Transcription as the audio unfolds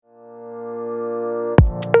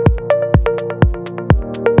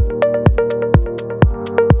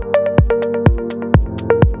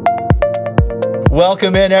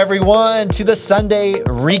Welcome in, everyone, to the Sunday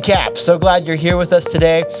Recap. So glad you're here with us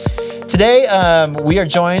today. Today, we are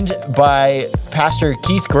joined by Pastor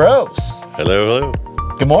Keith Groves. Hello.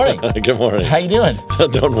 Good morning. Good morning. How you doing?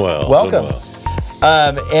 Doing well. Welcome.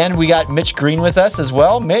 And we got Mitch Green with us as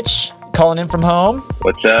well. Mitch, calling in from home.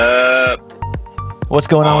 What's up? What's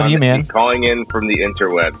going on with you, man? Calling in from the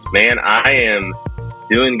interwebs. Man, I am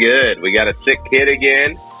doing good. We got a sick kid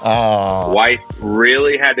again. Oh. Wife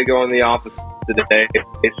really had to go in the office today,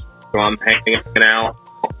 so I'm hanging out,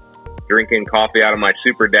 drinking coffee out of my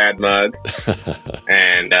super dad mug,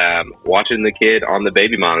 and watching the kid on the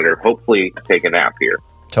baby monitor. Hopefully take a nap here.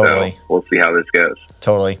 Totally. So we'll see how this goes.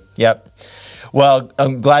 Totally. Yep. Well,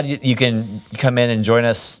 I'm glad you can come in and join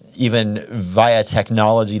us even via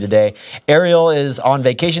technology today. Ariel is on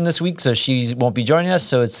vacation this week, so she won't be joining us.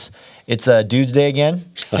 So it's Dude's Day again,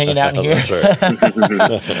 hanging out in here. That's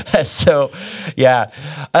right. So, yeah.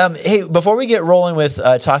 Hey, before we get rolling with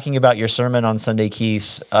talking about your sermon on Sunday,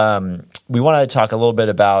 Keith, we want to talk a little bit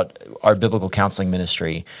about our biblical counseling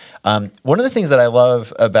ministry. One of the things that I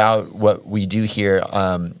love about what we do here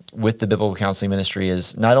with the biblical counseling ministry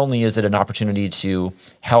is not only is it an opportunity to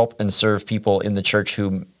help and serve people in the church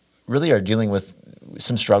who really are dealing with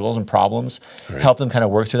some struggles and problems, right, help them kind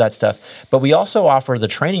of work through that stuff, but we also offer the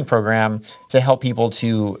training program to help people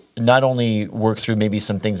to not only work through maybe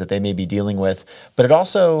some things that they may be dealing with, but it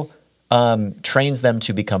also trains them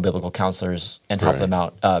to become biblical counselors and help them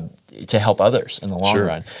out to help others in the long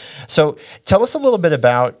run. So tell us a little bit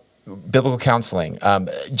about biblical counseling.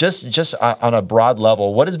 Just on a broad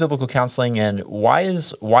level, what is biblical counseling, and why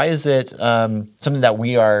is it something that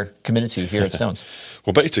we are committed to here at Stones?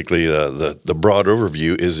 Well, basically, the broad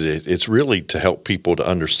overview is it's really to help people to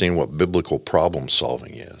understand what biblical problem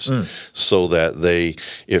solving is, so that they,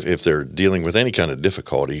 if they're dealing with any kind of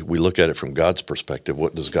difficulty, we look at it from God's perspective.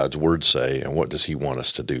 What does God's Word say, and what does He want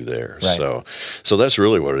us to do there? Right. So that's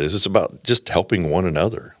really what it is. It's about just helping one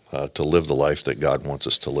another to live the life that God wants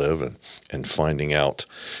us to live, and finding out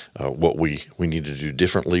what we need to do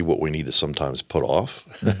differently, what we need to sometimes put off,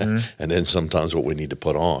 and then sometimes what we need to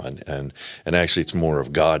put on. And actually it's more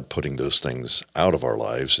of God putting those things out of our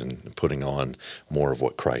lives and putting on more of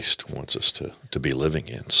what Christ wants us to be living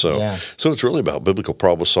in. So it's really about biblical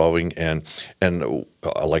problem solving, and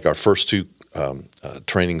like our first two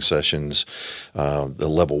training sessions, the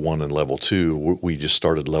level 1 and level 2, we just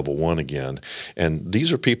started level 1 again. And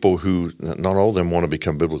these are people who, not all of them want to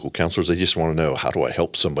become biblical counselors. They just want to know, how do I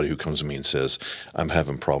help somebody who comes to me and says, I'm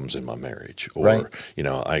having problems in my marriage, or,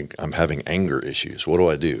 I'm having anger issues. What do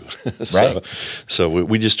I do? So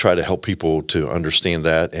we just try to help people to understand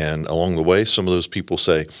that. And along the way, some of those people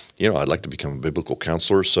say, I'd like to become a biblical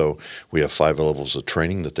counselor. So we have 5 levels of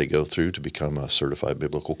training that they go through to become a certified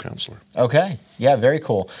biblical counselor. Okay. Yeah, very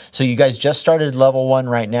cool. So you guys just started level 1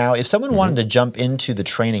 right now. If someone wanted to jump into the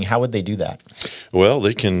training, how would they do that? Well,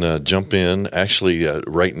 they can jump in. Actually,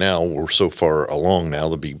 right now, we're so far along now,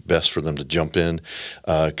 it'll be best for them to jump in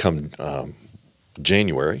come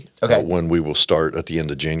January, when we will start at the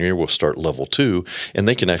end of January. We'll start level 2, and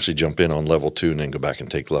they can actually jump in on level 2 and then go back and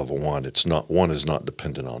take level 1. It's not, one is not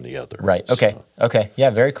dependent on the other. Right. Okay. Okay. Yeah.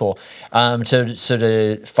 Very cool. So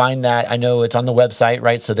to find that, I know it's on the website,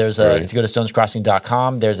 right? So there's if you go to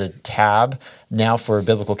stonescrossing.com, there's a tab now for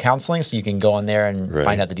biblical counseling, so you can go on there and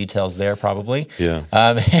find out the details there, probably. Yeah.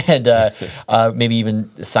 And maybe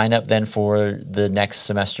even sign up then for the next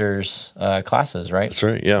semester's classes, right? That's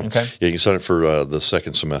right. Yeah. Okay. Yeah. You can sign up for the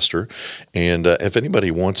second semester, and if anybody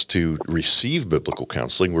wants to receive biblical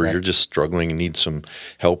counseling, where you're just struggling and need some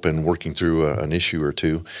help in working through an issue or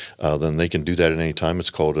two, then they can do that at any time. It's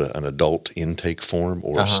called an adult intake form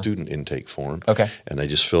or a student intake form. Okay. And they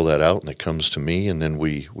just fill that out, and it comes to me, and then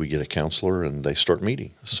we get a counselor, and they start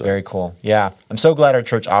meeting. So. Very cool. Yeah. I'm so glad our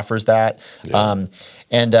church offers that. Yeah.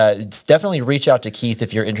 And definitely reach out to Keith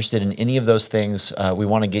if you're interested in any of those things. We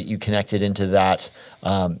want to get you connected into that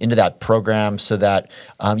program, so that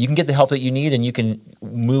you can get the help that you need, and you can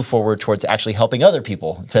move forward towards actually helping other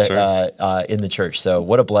people in the church. So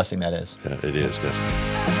what a blessing that is. Yeah, it is,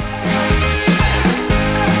 definitely.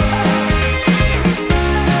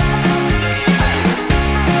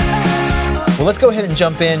 Well, let's go ahead and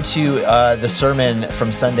jump into the sermon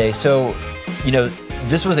from Sunday. So,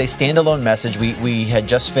 this was a standalone message. We had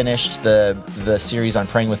just finished the series on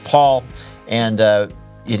praying with Paul, and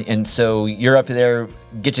so you're up there,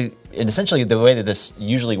 and essentially the way that this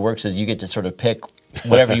usually works is you get to sort of pick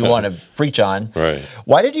whatever you want to preach on. Right.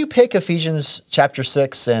 Why did you pick Ephesians chapter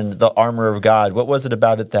 6 and the armor of God? What was it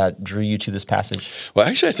about it that drew you to this passage? Well,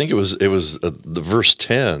 actually, I think it was the verse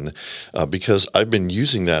 10 because I've been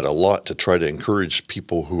using that a lot to try to encourage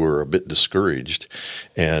people who are a bit discouraged.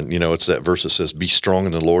 And, it's that verse that says, be strong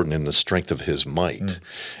in the Lord and in the strength of his might.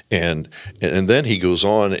 And then he goes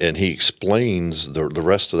on and he explains the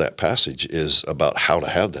rest of that passage is about how to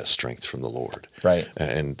have that strength from the Lord. Right.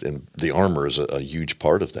 And the armor is a huge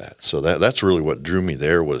part of that. So that's really what drew me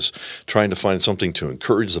there, was trying to find something to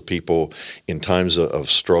encourage the people in times of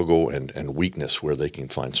struggle and weakness where they can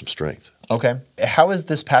find some strength. Okay. How is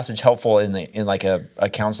this passage helpful in like a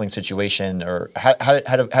counseling situation, or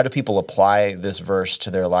how do people apply this verse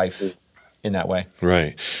to their life in that way?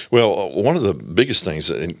 Right. Well, one of the biggest things,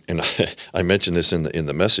 and I mentioned this in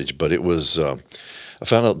the message, but it was I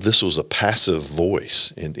found out this was a passive voice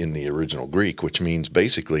in the original Greek, which means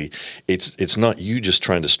basically it's not you just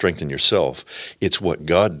trying to strengthen yourself. It's what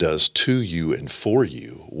God does to you and for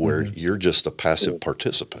you, where you're just a passive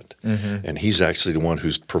participant. And he's actually the one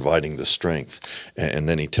who's providing the strength. And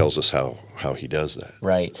then he tells us how he does that.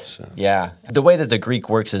 Right. So. Yeah. The way that the Greek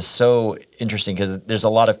works is so interesting because there's a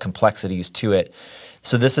lot of complexities to it.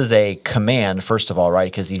 So this is a command, first of all,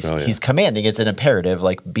 right? Because he's commanding. It's an imperative,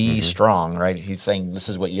 like be strong, right? He's saying this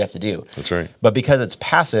is what you have to do. That's right. But because it's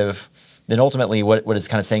passive, then ultimately what it's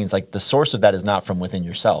kind of saying is like the source of that is not from within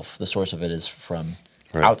yourself. The source of it is from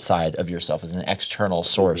outside of yourself, as an external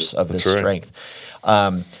source of this strength,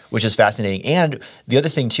 which is fascinating. And the other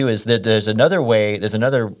thing too is that there's another way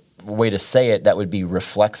to say it that would be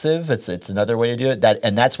reflexive. It's another way to do it.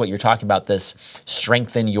 And that's what you're talking about, this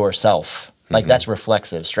strengthen yourself. Like that's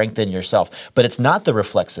reflexive, strengthen yourself. But it's not the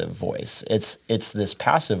reflexive voice. It's this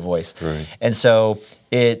passive voice. Right. And so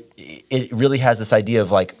it really has this idea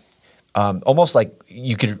of like almost like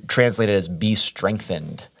you could translate it as be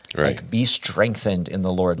strengthened. Right. Like be strengthened in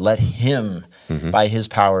the Lord. Let him by his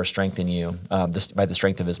power strengthen you, by the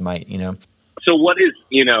strength of his might, So what is,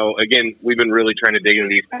 again, we've been really trying to dig into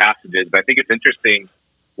these passages, but I think it's interesting.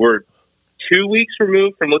 We're 2 weeks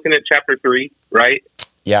removed from looking at chapter 3, right?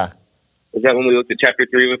 Yeah. Is that when we looked at chapter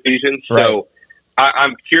 3 of Ephesians? Right. So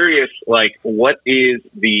I'm curious, like, what is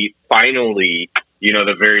the finally,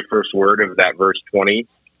 the very first word of that verse 20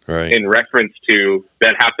 in reference to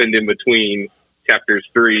that happened in between chapters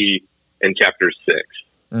 3 and chapter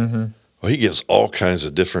 6? Well, he gives all kinds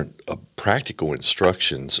of different practical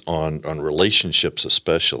instructions on relationships,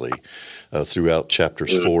 especially throughout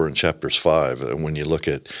chapters 4 and chapters 5. And when you look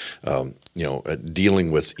at at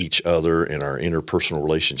dealing with each other in our interpersonal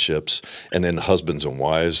relationships, and then husbands and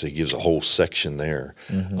wives, he gives a whole section there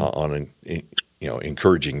on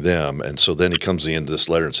encouraging them. And so then he comes to the end of this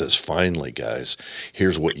letter and says, finally, guys,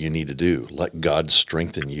 here's what you need to do. Let God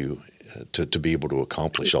strengthen you to be able to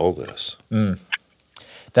accomplish all this.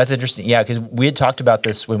 That's interesting. Yeah, because we had talked about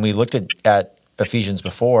this when we looked at Ephesians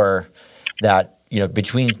before, that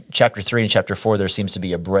between chapter 3 and chapter 4 there seems to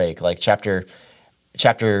be a break. Like chapter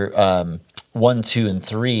 1, 2, and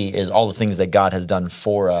 3 is all the things that God has done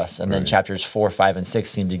for us, and then chapters 4, 5, and 6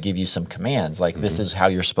 seem to give you some commands, like this is how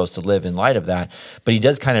you're supposed to live in light of that. But he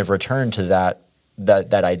does kind of return to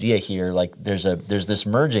that idea here. Like there's this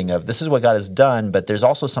merging of this is what God has done, but there's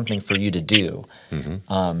also something for you to do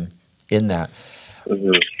in that.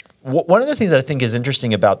 One of the things that I think is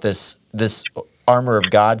interesting about this armor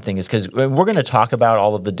of God thing is because we're going to talk about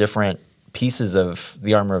all of the different pieces of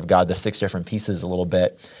the armor of God, the 6 different pieces a little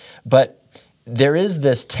bit, but there is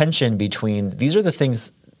this tension between these are the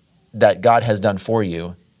things that God has done for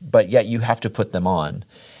you, but yet you have to put them on.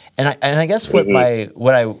 And I guess what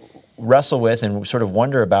I wrestle with and sort of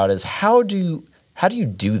wonder about is how do you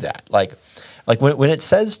do that? Like when it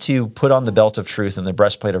says to put on the belt of truth and the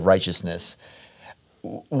breastplate of righteousness,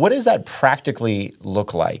 what does that practically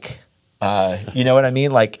look like? You know what I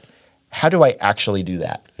mean? Like, how do I actually do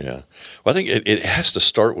that? Yeah. Well, I think it has to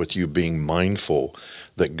start with you being mindful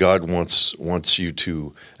that God wants you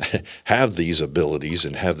to have these abilities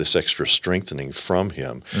and have this extra strengthening from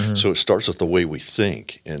him. So it starts with the way we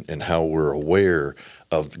think and how we're aware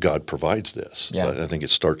of God provides this. Yeah. I think it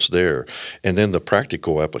starts there. And then the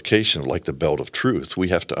practical application, like the belt of truth, we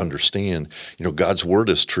have to understand, God's word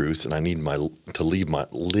is truth, and I need to lead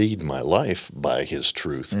my life by his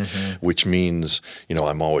truth, which means,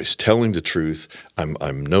 I'm always telling the truth,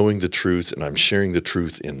 I'm knowing the truth, and I'm sharing the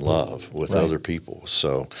truth in love with other people.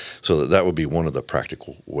 So that would be one of the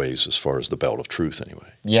practical ways as far as the belt of truth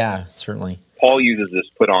anyway. Yeah, certainly. Paul uses this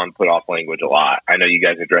put on, put off language a lot. I know you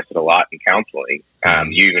guys address it a lot in counseling.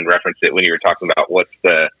 You even referenced it when you were talking about what's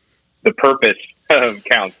the purpose of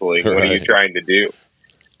counseling. What are you trying to do?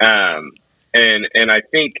 And I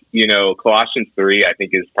think, Colossians 3, I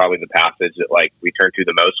think, is probably the passage that like we turn to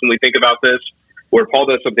the most when we think about this, where Paul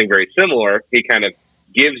does something very similar. He kind of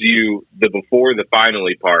gives you the before the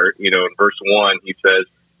finally part. In verse 1, he says,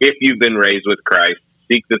 if you've been raised with Christ,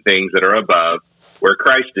 seek the things that are above, where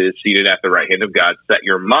Christ is seated at the right hand of God. Set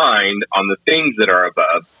your mind on the things that are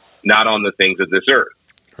above, not on the things of this earth.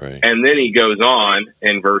 Right. And then he goes on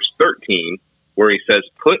in verse 13, where he says,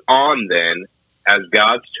 put on then, as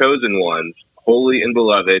God's chosen ones, holy and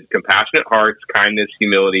beloved, compassionate hearts, kindness,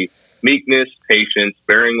 humility, meekness, patience,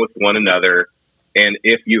 bearing with one another. And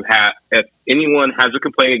if anyone has a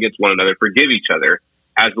complaint against one another, forgive each other,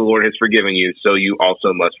 as the Lord has forgiven you, so you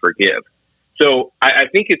also must forgive. So I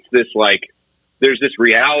think it's this, like, there's this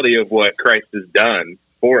reality of what Christ has done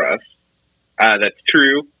for us that's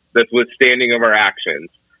true, that's withstanding of our actions.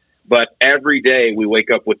 But every day we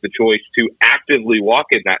wake up with the choice to actively walk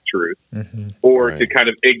in that truth, or Right. to kind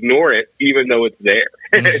of ignore it, even though it's there,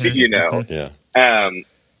 Yeah.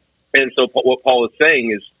 And so what Paul is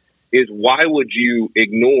saying is why would you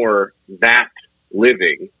ignore that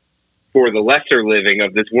living for the lesser living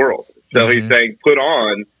of this world? So he's saying, put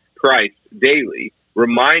on Christ daily.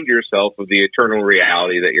 Remind yourself of the eternal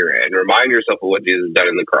reality that you're in. Remind yourself of what Jesus has done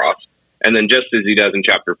in the cross. And then just as he does in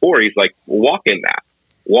chapter 4, he's like, walk in that.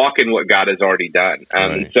 Walk in what God has already done.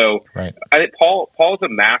 Right. So Right. I think Paul's a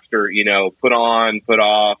master, put on, put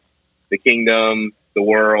off, the kingdom, the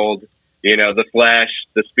world, the flesh,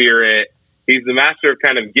 the spirit. He's the master of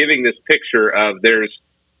kind of giving this picture of there's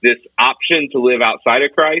this option to live outside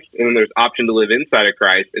of Christ, and then there's option to live inside of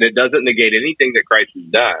Christ. And it doesn't negate anything that Christ has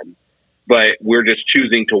done, but we're just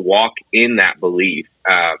choosing to walk in that belief.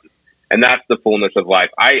 And that's the fullness of life.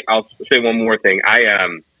 I'll say one more thing.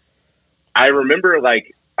 I remember,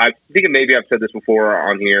 like, I think maybe I've said this before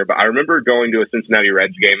on here, but I remember going to a Cincinnati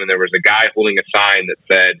Reds game, and there was a guy holding a sign that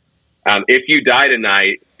said, if you die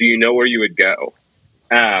tonight, do you know where you would go?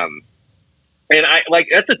 And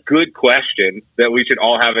that's a good question that we should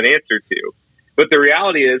all have an answer to. But the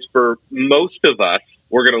reality is, for most of us,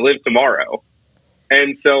 we're going to live tomorrow.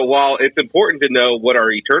 And so while it's important to know what our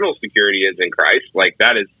eternal security is in Christ, like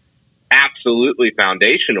that is absolutely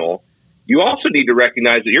foundational, you also need to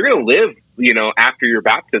recognize that you're going to live, after your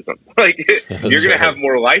baptism. Like you're going to have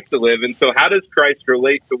more life to live. And so how does Christ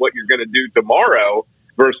relate to what you're going to do tomorrow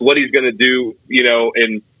versus what he's going to do,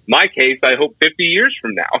 in my case, I hope 50 years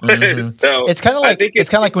from now. So It's kind of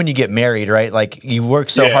like when you get married, right? Like you work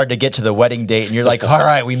so hard to get to the wedding date, and you're like, all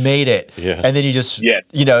right, we made it. Yeah. And then you just,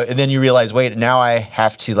 and then you realize, wait, now I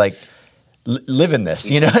have to like live in this,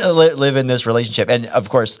 live in this relationship. And of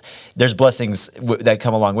course, there's blessings that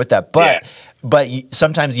come along with that. But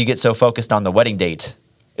sometimes you get so focused on the wedding date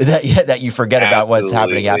that you forget about what's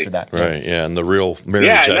happening after that. Right. Yeah. And the real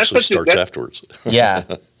marriage actually starts afterwards. Yeah.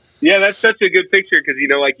 Yeah, that's such a good picture because,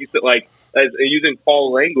 like you said, like as using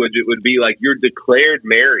Paul language, it would be like you're declared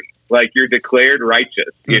married, like you're declared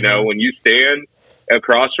righteous. When you stand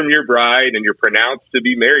across from your bride and you're pronounced to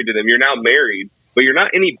be married to them, you're now married, but you're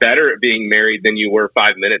not any better at being married than you were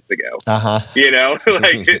 5 minutes ago. Like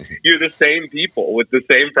you're the same people with the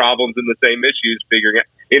same problems and the same issues figuring out.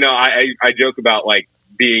 I joke about like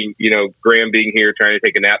being, Graham being here trying to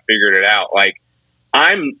take a nap, figuring it out. Like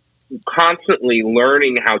I'm constantly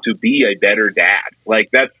learning how to be a better dad. Like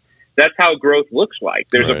that's how growth looks like.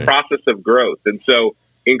 There's a process of growth. And so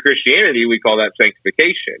in Christianity, we call that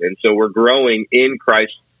sanctification. And so we're growing in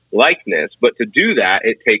Christ's likeness. But to do that,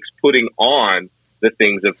 it takes putting on the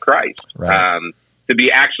things of Christ, to be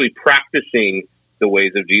actually practicing the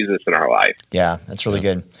ways of Jesus in our life. Yeah, that's really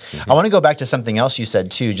good. I want to go back to something else you said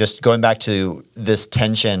too, just going back to this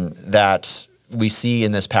tension that we see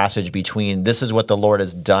in this passage between this is what the Lord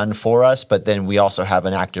has done for us, but then we also have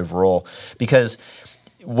an active role. Because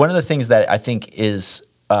one of the things that I think is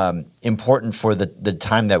important for the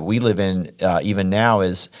time that we live in even now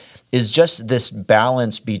is just this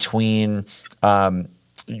balance between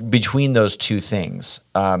those two things.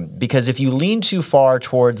 Because if you lean too far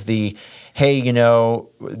towards hey, you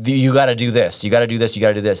got to do this, you got to do this, you got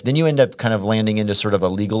to do this, then you end up kind of landing into sort of a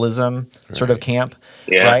legalism sort of camp,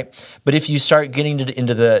 right? But if you start getting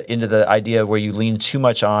into the idea where you lean too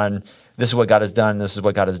much on this is what God has done, this is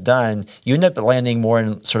what God has done, you end up landing more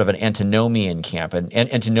in sort of an antinomian camp. And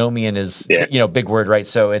antinomian is, big word, right?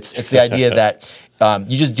 So it's the idea that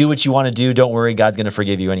you just do what you want to do. Don't worry, God's going to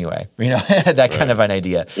forgive you anyway. That kind of an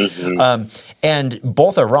idea. And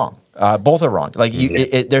both are wrong. Both are wrong. Like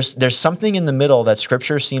there's something in the middle that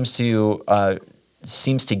Scripture seems to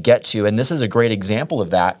get to, and this is a great example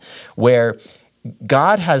of that, where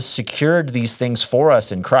God has secured these things for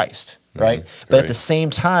us in Christ, right? But at the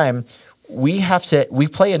same time, we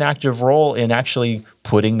play an active role in actually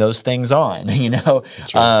putting those things on,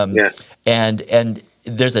 Yeah. and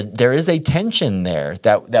there is a tension there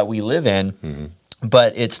that we live in,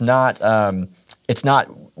 but it's not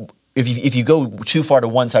if you go too far to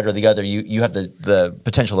one side or the other, you have the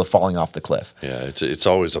potential of falling off the cliff. Yeah, it's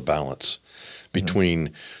always a balance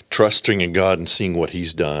between trusting in God and seeing what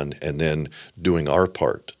He's done, and then doing our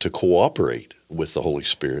part to cooperate with the Holy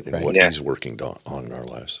Spirit and what He's working on in our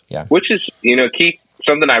lives. Yeah, which is, Keith,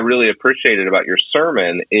 something I really appreciated about your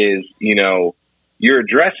sermon is, you're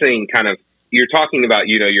addressing you're talking about,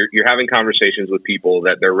 you're having conversations with people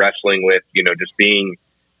that they're wrestling with, just being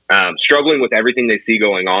struggling with everything they see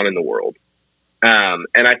going on in the world. And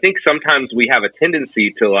I think sometimes we have a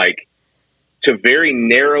tendency to very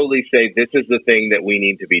narrowly say, this is the thing that we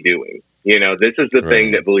need to be doing. This is the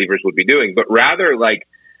thing that believers would be doing. But rather,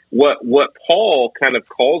 what Paul kind of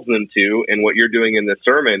calls them to, and what you're doing in this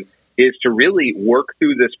sermon, is to really work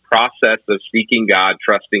through this process of seeking God,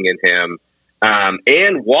 trusting in Him,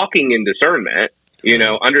 and walking in discernment,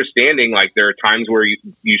 understanding there are times where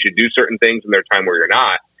you should do certain things and there are times where you're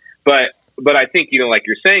not. But I think, like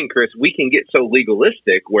you're saying, Chris, we can get so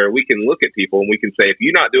legalistic where we can look at people and we can say, if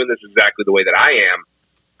you're not doing this exactly the way that I am,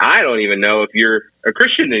 I don't even know if you're a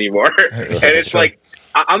Christian anymore. And it's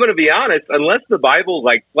I'm going to be honest, unless the Bible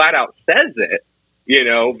flat out says it,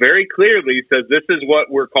 very clearly says this is what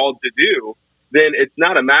we're called to do, then it's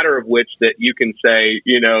not a matter of which that you can say,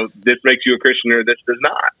 this makes you a Christian or this does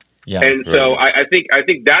not. Yeah, and so I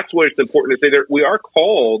think that's what it's important to say, that we are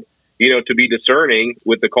called, to be discerning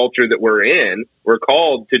with the culture that we're in. We're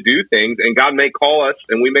called to do things, and God may call us,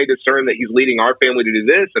 and we may discern that He's leading our family to do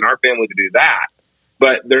this and our family to do that.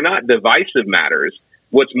 But they're not divisive matters.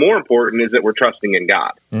 What's more important is that we're trusting in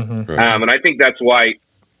God. Mm-hmm. And I think that's why,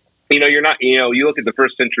 you're not, you look at the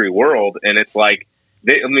first century world, and it's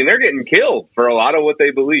they're getting killed for a lot of what they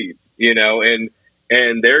believe, and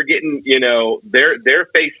they're getting, they're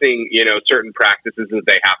facing, certain practices that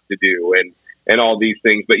they have to do and all these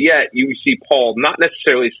things. But yet you see Paul not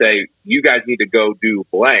necessarily say, you guys need to go do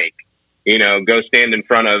blank, go stand in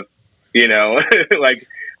front of,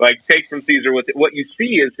 take from Caesar. What you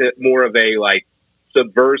see is more of a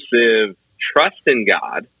subversive trust in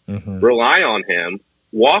God, rely on Him,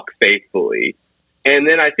 walk faithfully. And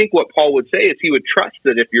then I think what Paul would say is he would trust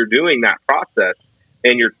that if you're doing that process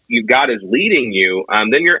and God is leading you,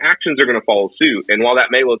 then your actions are going to follow suit. And while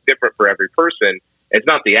that may look different for every person, it's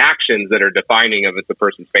not the actions that are defining of if the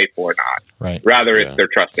person's faithful or not. Right. Rather, it's their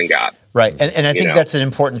trust in God. Right. And I think that's an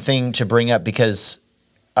important thing to bring up, because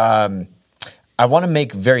I want to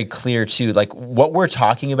make very clear too, what we're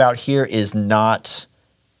talking about here is not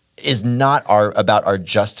about our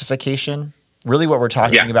justification. Really, what we're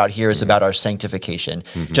talking about here is about our sanctification.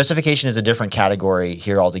 Mm-hmm. Justification is a different category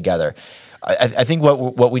here altogether. I think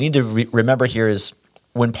what we need to remember here is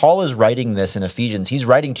when Paul is writing this in Ephesians, he's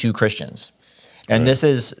writing to Christians, and this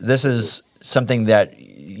is something that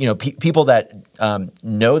people that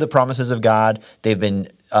know the promises of God, they've been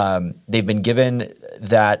given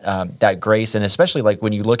that grace, and especially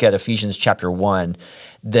when you look at Ephesians chapter 1,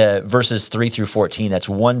 the verses 3 through 14, that's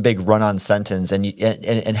one big run-on sentence,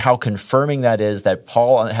 and how confirming that is that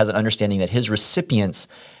Paul has an understanding that his recipients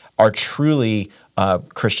are truly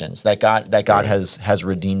Christians, that God has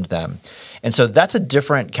redeemed them, and so that's a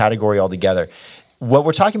different category altogether. What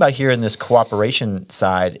we're talking about here in this cooperation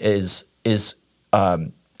side is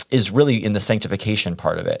really in the sanctification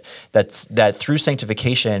part of it. That through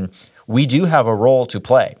sanctification, we do have a role to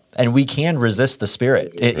play, and we can resist the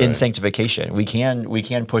Spirit in sanctification. We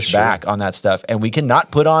can push back on that stuff, and we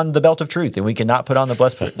cannot put on the belt of truth, and we cannot put on the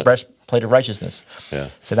breastplate of righteousness. Yeah.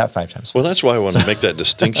 Say that 5 times. Well, that's why I want to make that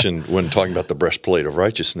distinction when talking about the breastplate of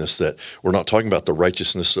righteousness, that we're not talking about the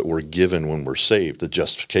righteousness that we're given when we're saved, the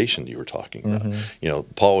justification you were talking about. Mm-hmm.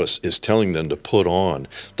 Paul is telling them to put on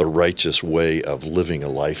the righteous way of living a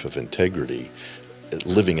life of integrity,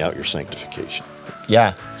 living out your sanctification.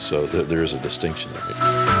 Yeah. So there is a distinction there.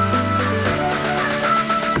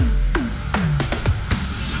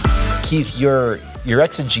 Keith, your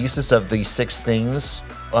exegesis of these 6 things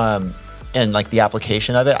and the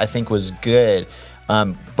application of it, I think was good.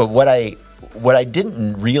 But what I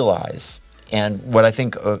didn't realize, and what I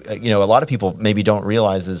think a lot of people maybe don't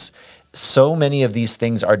realize, is so many of these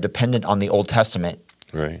things are dependent on the Old Testament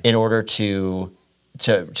in order to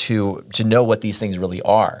know what these things really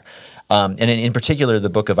are. And in particular, the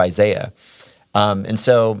book of Isaiah. And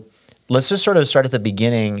so let's just sort of start at the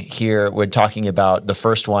beginning here when talking about the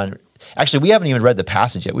first one. Actually, we haven't even read the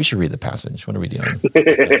passage yet. We should read the passage. What are we doing?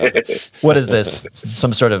 What is this?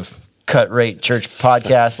 Some sort of Cut Rate Church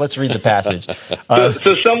podcast. Let's read the passage.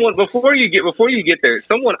 So someone before you get there,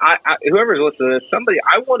 someone whoever's listening to this, somebody,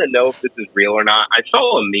 I want to know if this is real or not. I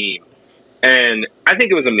saw a meme, and I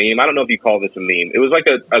think it was a meme. I don't know if you call this a meme. It was like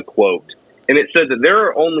a quote, and it said that there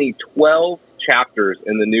are only 12 chapters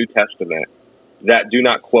in the New Testament that do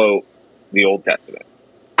not quote the Old Testament.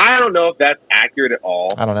 I don't know if that's accurate at all.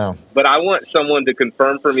 I don't know. But I want someone to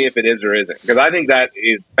confirm for me if it is or isn't, because I think that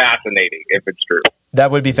is fascinating if it's true. That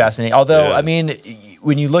would be fascinating. Although, I mean,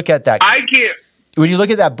 when you look at that, when you look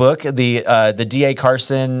at that book, the D.A.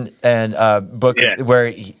 Carson and book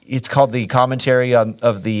where it's called the commentary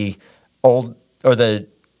of the Old or the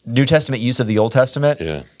New Testament use of the Old Testament.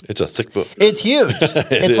 Yeah, it's a thick book. It's huge.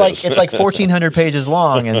 It's like 1,400 pages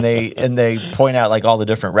long, and they point out like all the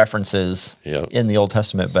different references in the Old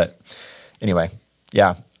Testament. But anyway,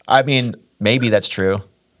 yeah, I mean, maybe that's true.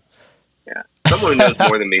 Yeah, someone who knows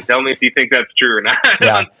more than me, tell me if you think that's true or not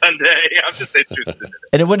on Sunday. I'm just interested in it.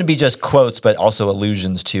 And it wouldn't be just quotes, but also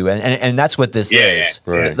allusions to, and that's what this is.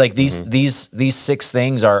 Yeah. Right. Like these 6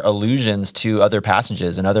 things are allusions to other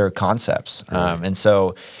passages and other concepts. And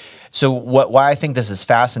so why I think this is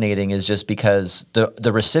fascinating is just because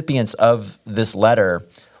the recipients of this letter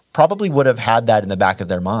probably would have had that in the back of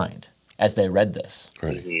their mind as they read this.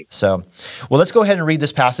 Right. So, well, let's go ahead and read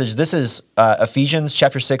this passage. This is Ephesians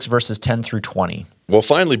chapter 6, verses 10 through 20. Well,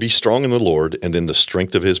 finally, be strong in the Lord and in the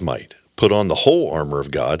strength of his might. Put on the whole armor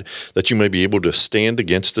of God, that you may be able to stand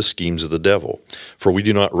against the schemes of the devil. For we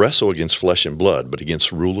do not wrestle against flesh and blood, but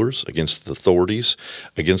against rulers, against the authorities,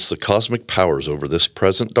 against the cosmic powers over this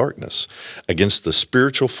present darkness, against the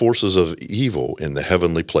spiritual forces of evil in the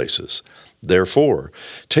heavenly places. Therefore,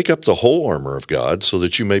 take up the whole armor of God, so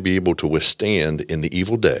that you may be able to withstand in the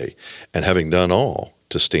evil day, and having done all,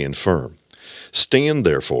 to stand firm. Stand,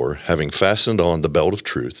 therefore, having fastened on the belt of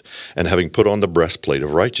truth, and having put on the breastplate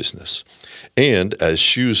of righteousness, and as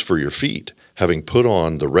shoes for your feet, having put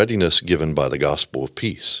on the readiness given by the gospel of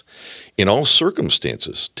peace. In all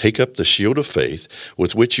circumstances, take up the shield of faith,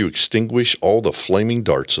 with which you extinguish all the flaming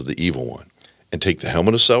darts of the evil one, and take the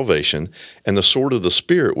helmet of salvation, and the sword of the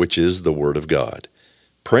Spirit, which is the word of God,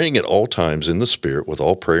 praying at all times in the Spirit with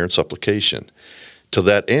all prayer and supplication. To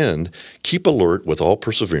that end, keep alert with all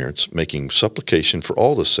perseverance, making supplication for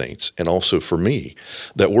all the saints, and also for me,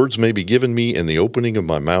 that words may be given me in the opening of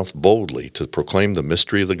my mouth boldly to proclaim the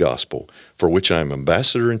mystery of the gospel, for which I am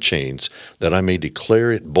ambassador in chains, that I may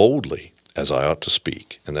declare it boldly as I ought to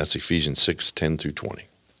speak. And that's Ephesians 6, 10 through 20.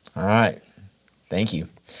 All right. Thank you.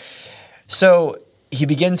 So he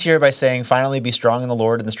begins here by saying, finally, be strong in the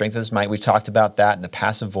Lord and the strength of his might. We've talked about that in the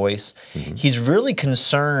passive voice. Mm-hmm. He's really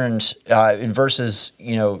concerned in verses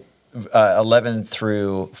 11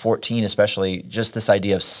 through 14 especially, just this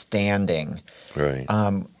idea of standing. Right.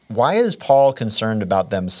 Why is Paul concerned about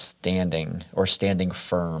them standing or standing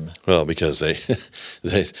firm? Well, because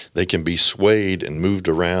they can be swayed and moved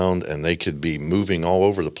around, and they could be moving all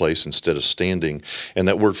over the place instead of standing. And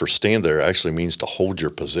that word for stand there actually means to hold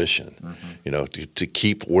your position. Mm-hmm. To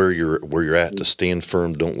keep where you're at, to stand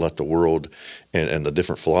firm. Don't let the world and the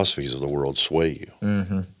different philosophies of the world sway you.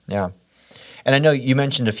 Mm-hmm. Yeah. And I know you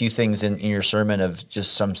mentioned a few things in your sermon of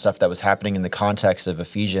just some stuff that was happening in the context of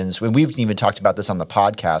Ephesians. We've even talked about this on the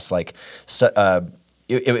podcast. Like,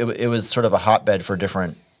 it was sort of a hotbed for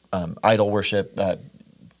different idol worship,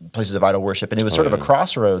 places of idol worship, and it was sort of a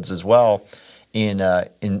crossroads as well in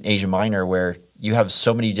Asia Minor, where you have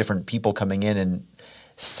so many different people coming in and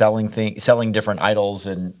selling different idols,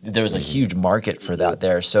 and there was a huge market for that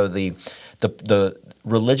there. So the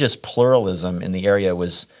religious pluralism in the area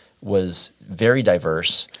was very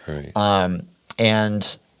diverse, right.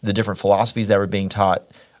 And the different philosophies that were being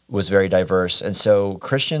taught was very diverse. And so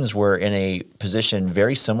Christians were in a position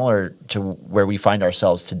very similar to where we find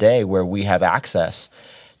ourselves today, where we have access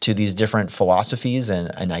to these different philosophies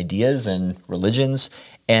and ideas and religions,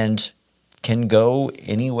 and can go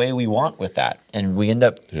any way we want with that. And we end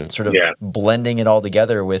up sort of blending it all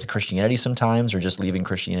together with Christianity sometimes, or just leaving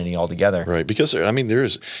Christianity altogether. Right, because, there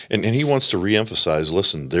is, and he wants to reemphasize,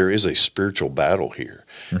 listen, there is a spiritual battle here.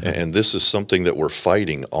 Mm-hmm. And this is something that we're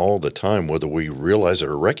fighting all the time, whether we realize it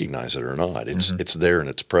or recognize it or not. It's there and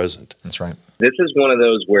it's present. That's right. This is one of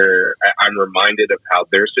those where I'm reminded of how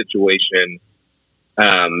their situation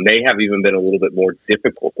may have even been a little bit more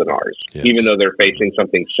difficult than ours, even though they're facing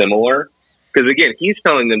something similar. Because again, he's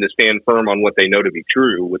telling them to stand firm on what they know to be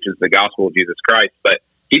true, which is the gospel of Jesus Christ. But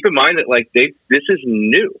keep in mind that this is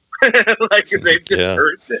new. They've just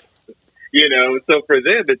heard this, So for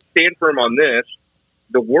them, it's stand firm on this.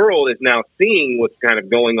 The world is now seeing what's kind of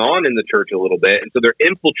going on in the church a little bit, and so they're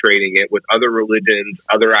infiltrating it with other religions,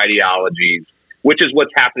 other ideologies, which is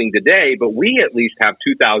what's happening today. But we at least have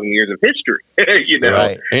 2,000 years of history,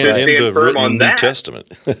 Right. to And stand the firm written on New that.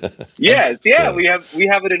 Testament. Yes, So- we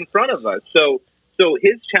have it in front of us. So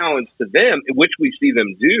his challenge to them, which we see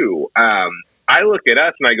them do, I look at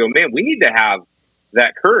us and I go, man, we need to have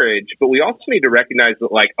that courage, but we also need to recognize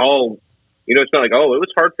that, like, it's not like, it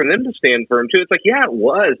was hard for them to stand firm too. It's like, yeah, it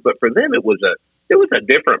was, but for them, it was a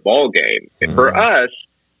different ball game. And for us,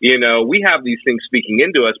 we have these things speaking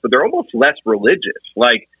into us, but they're almost less religious.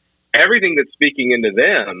 Like everything that's speaking into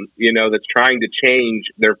them, that's trying to change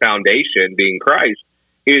their foundation, being Christ,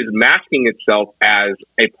 is masking itself as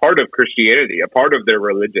a part of Christianity, a part of their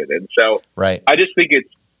religion. And so Right. I just think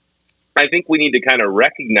I think we need to kind of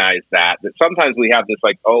recognize that sometimes we have this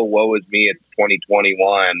like, oh, woe is me, it's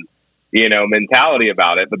 2021, mentality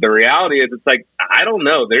about it. But the reality is it's like, I don't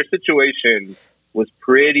know, their situation was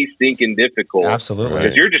pretty stinking difficult. Absolutely.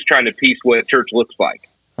 Because you're just trying to piece what a church looks like.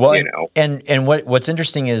 Well, and what's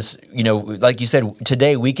interesting is, like you said,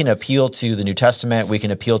 today we can appeal to the New Testament, we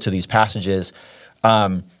can appeal to these passages.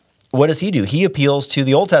 What does he do? He appeals to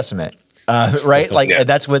the Old Testament, right? Like Yeah.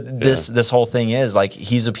 that's what this whole thing is. Like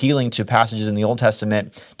he's appealing to passages in the Old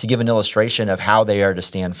Testament to give an illustration of how they are to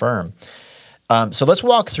stand firm. So let's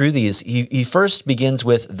walk through these. He first begins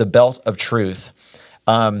with the belt of truth.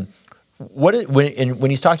 When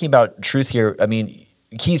he's talking about truth here, I mean,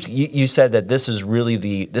 Keith, you said that this is really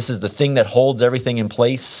the thing that holds everything in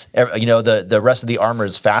place. The rest of the armor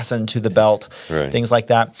is fastened to the belt, Right. things like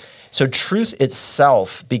that. So truth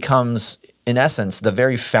itself becomes, in essence, the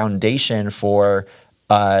very foundation for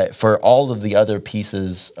all of the other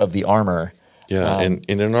pieces of the armor. Yeah, and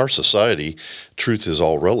in our society, truth is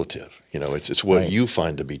all relative. It's what Right. you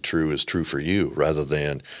find to be true is true for you, rather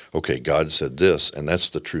than, okay, God said this, and that's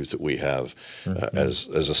the truth that we have as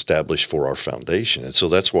established for our foundation. And so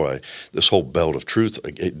that's why this whole belt of truth,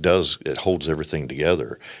 it holds everything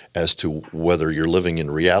together as to whether you're living in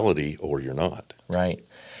reality or you're not. Right.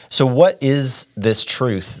 So what is this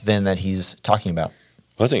truth then that he's talking about?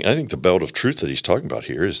 I think the belt of truth that he's talking about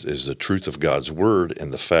here is the truth of God's word,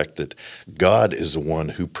 and the fact that God is the one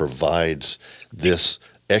who provides this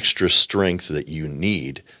extra strength that you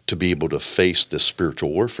need to be able to face this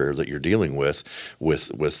spiritual warfare that you're dealing with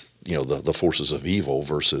the forces of evil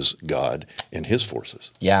versus God and his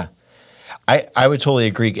forces. Yeah. I would totally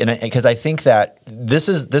agree, and because I think that this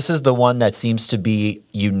is the one that seems to be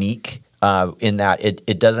unique in that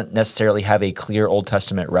it doesn't necessarily have a clear Old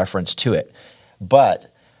Testament reference to it. But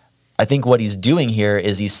I think what he's doing here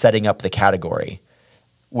is he's setting up the category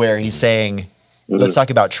where he's saying, let's talk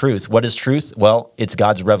about truth. What is truth? Well, it's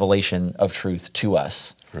God's revelation of truth to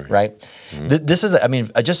us, right? This is,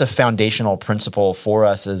 just a foundational principle for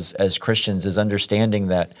us as Christians is understanding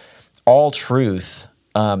that all truth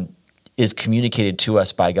is communicated to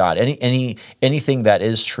us by God. Anything that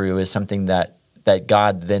is true is something that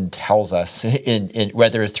God then tells us in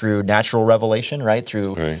whether through natural revelation, right?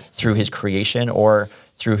 Through his creation, or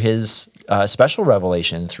through his special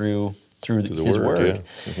revelation through his word.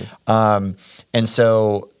 Yeah. And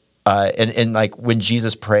so and like when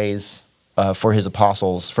Jesus prays for his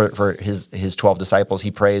apostles, for his 12 disciples,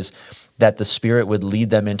 he prays that the Spirit would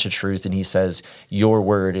lead them into truth, and he says, "Your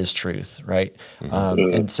word is truth," right?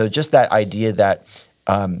 And so just that idea that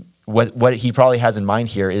what he probably has in mind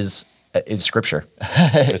here is Scripture.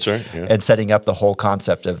 That's right. Yeah. And setting up the whole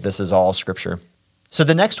concept of this is all Scripture. So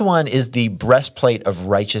the next one is the breastplate of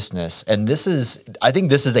righteousness, and I think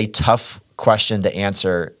this is a tough question to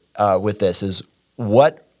answer. With this is,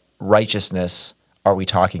 what righteousness are we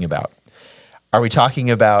talking about? Are we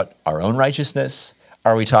talking about our own righteousness?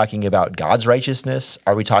 Are we talking about God's righteousness?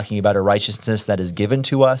 Are we talking about a righteousness that is given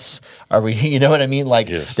to us? Are we, you know what I mean? Like,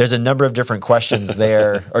 Yes. There's a number of different questions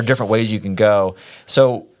there, or different ways you can go.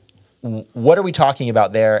 So what are we talking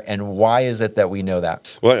about there, and why is it that we know that?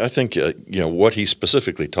 Well, I think what he's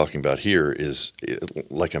specifically talking about here is,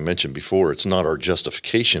 like I mentioned before, it's not our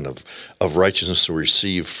justification of righteousness we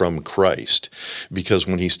receive from Christ, because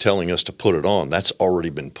when he's telling us to put it on, that's already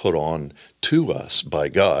been put on to us by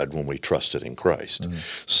God when we trusted in Christ.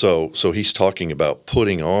 So he's talking about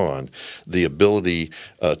putting on the ability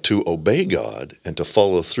to obey God and to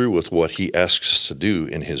follow through with what he asks us to do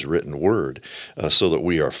in his written word, so that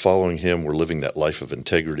we are following him, we're living that life of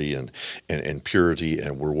integrity and purity,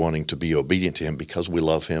 and we're wanting to be obedient to him because we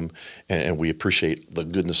love him and we appreciate the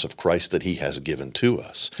goodness of Christ that he has given to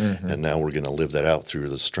us. And now we're going to live that out through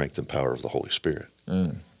the strength and power of the Holy Spirit.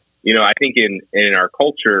 I think in our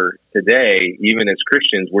culture today, even as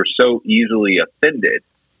Christians, we're so easily offended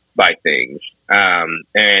by things.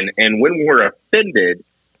 And when we're offended,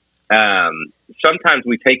 sometimes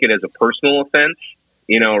we take it as a personal offense,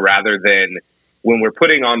 rather than when we're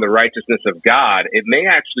putting on the righteousness of God, it may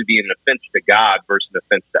actually be an offense to God versus an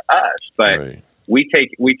offense to us. But Right. we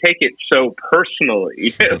take it so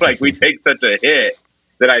personally, like we take such a hit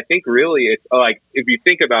that I think really it's like, if you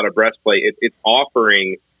think about a breastplate, it's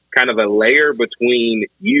offering kind of a layer between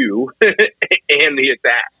you and the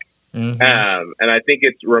attack. Mm-hmm. And I think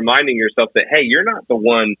it's reminding yourself that, hey, you're not the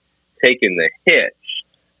one taking the hits.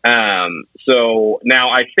 So now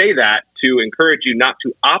I say that to encourage you not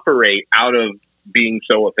to operate out of being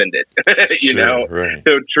so offended, you Sure, know, right.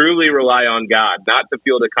 so truly rely on God, not to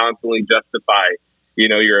feel to constantly justify, you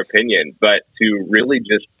know, your opinion, but to really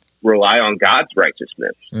just rely on God's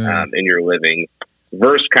righteousness in your living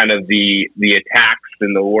versus kind of the attacks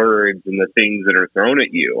and the words and the things that are thrown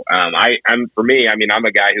at you. I'm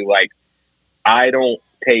a guy who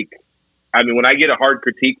when I get a hard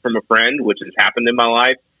critique from a friend, which has happened in my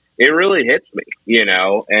life, it really hits me, you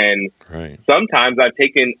know, and Right. sometimes I've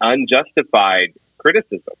taken unjustified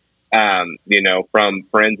criticism, you know, from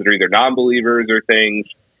friends that are either non-believers or things.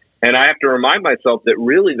 And I have to remind myself that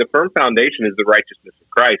really the firm foundation is the righteousness of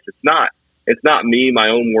Christ. It's not me, my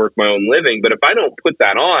own work, my own living. But if I don't put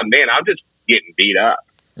that on, man, I'm just getting beat up,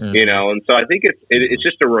 you know? And so I think it's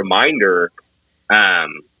just a reminder,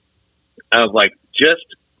 of like, just,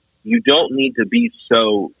 you don't need to be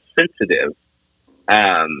so sensitive.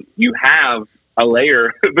 You have a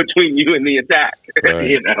layer between you and the attack,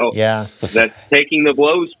 Right. you know, Yeah. that's taking the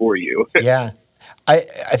blows for you. Yeah.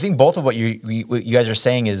 I think both of what you guys are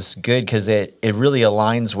saying is good because it really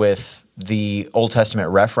aligns with the Old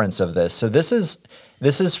Testament reference of this. So this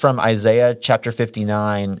is from Isaiah chapter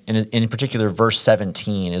 59, and in particular verse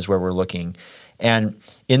 17 is where we're looking. And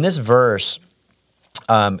in this verse,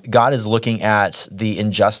 God is looking at the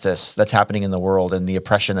injustice that's happening in the world and the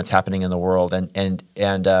oppression that's happening in the world, and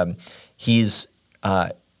he's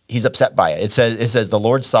upset by it. It says the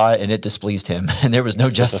Lord saw it and it displeased him, and there was no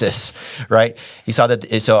justice. Right? He saw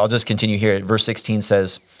that. So I'll just continue here. Verse 16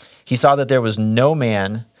 says, "He saw that there was no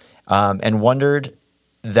man, and wondered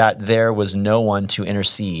that there was no one to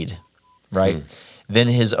intercede." Right. Then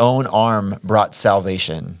his own arm brought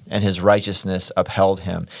salvation, and his righteousness upheld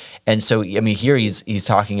him. And so, I mean, here he's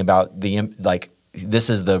talking about this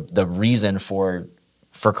is the reason for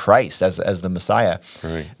Christ as the Messiah.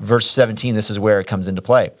 Right. Verse 17, this is where it comes into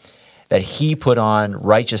play, that he put on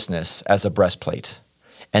righteousness as a breastplate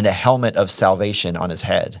and a helmet of salvation on his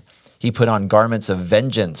head. He put on garments of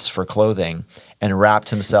vengeance for clothing and wrapped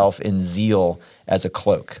himself in zeal as a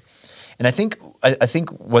cloak. And I think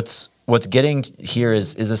what's getting here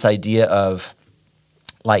is this idea of,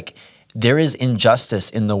 like, there is injustice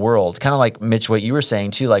in the world. Kind of like, Mitch, what you were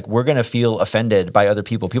saying too, like, we're going to feel offended by other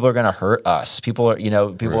people. People are going to hurt us. People are going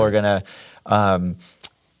to,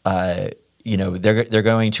 they're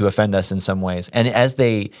going to offend us in some ways. And as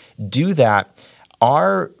they do that,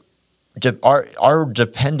 our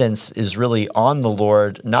dependence is really on the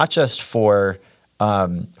Lord, not just for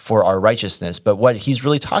our righteousness, but what he's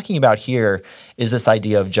really talking about here is this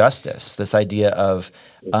idea of justice, this idea of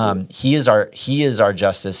he is our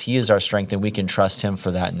justice, he is our strength, and we can trust him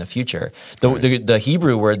for that in the future. The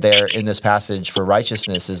Hebrew word there in this passage for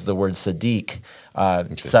righteousness is the word sadiq.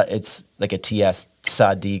 It's like a TS,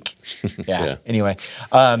 sadiq. Yeah. Anyway,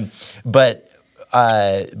 but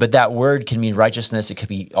that word can mean righteousness. It could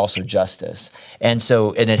be also justice, and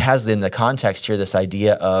it has in the context here this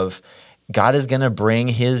idea of God is going to bring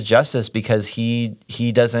his justice because he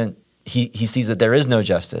sees that there is no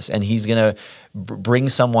justice, and he's going to bring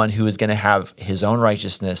someone who is going to have his own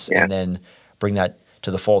righteousness and then bring that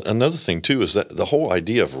to the fold. Another thing too is that the whole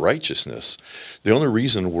idea of righteousness, the only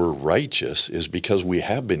reason we're righteous is because we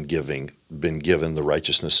have been given the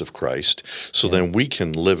righteousness of Christ. So then we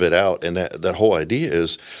can live it out. And that whole idea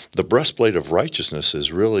is the breastplate of righteousness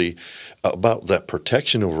is really about that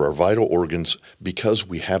protection over our vital organs because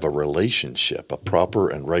we have a relationship, a proper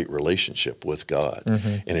and right relationship with God.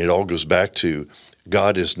 Mm-hmm. And it all goes back to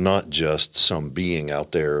God is not just some being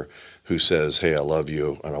out there who says, "Hey, I love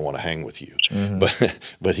you and I want to hang with you,"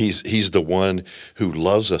 but he's the one who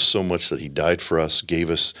loves us so much that he died for us, gave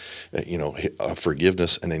us,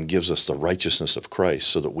 forgiveness, and then gives us the righteousness of Christ,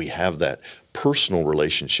 so that we have that personal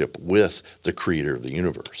relationship with the Creator of the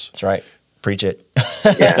universe. That's right. Preach it.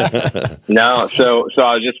 Yeah. No. So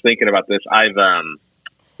I was just thinking about this. I've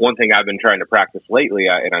one thing I've been trying to practice lately,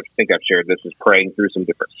 and I think I've shared this, is praying through some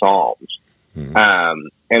different Psalms. Mm-hmm.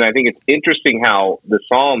 And I think it's interesting how the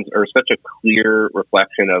Psalms are such a clear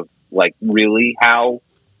reflection of, like, really how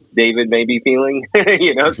David may be feeling,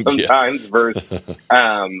 sometimes versus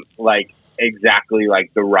like exactly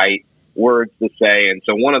like the right words to say. And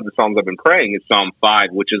so one of the Psalms I've been praying is Psalm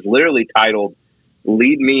 5, which is literally titled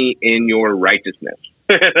lead me in your righteousness.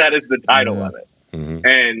 That is the title of it.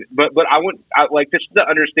 And but I like just to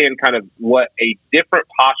understand kind of what a different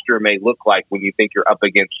posture may look like when you think you're up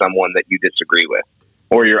against someone that you disagree with,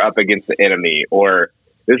 or you're up against the enemy. Or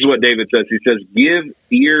this is what David says. He says, "Give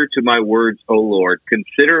ear to my words, O Lord.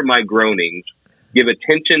 Consider my groanings. Give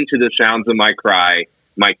attention to the sounds of my cry,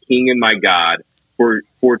 my King and my God. For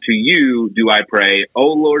to you do I pray, O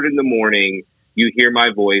Lord. In the morning you hear my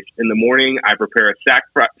voice. In the morning I prepare a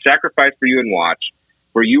sacrifice for you and watch.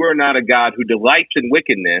 For you are not a God who delights in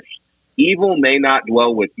wickedness. Evil may not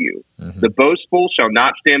dwell with you. The boastful shall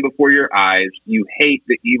not stand before your eyes. You hate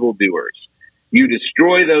the evildoers. You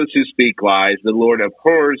destroy those who speak lies. The Lord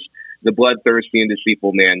abhors the bloodthirsty and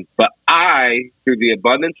deceitful man. But I, through the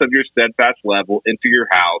abundance of your steadfast love, will enter your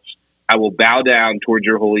house. I will bow down towards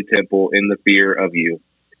your holy temple in the fear of you.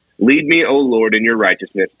 Lead me, O Lord, in your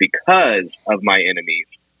righteousness because of my enemies.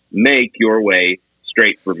 Make your way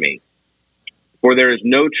straight for me. For there is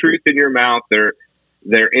no truth in your mouth. Their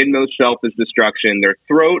inmost self is destruction. Their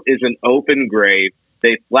throat is an open grave.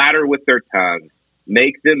 They flatter with their tongue.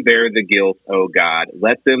 Make them bear the guilt, O God.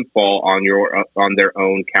 Let them fall on their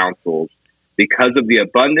own counsels. Because of the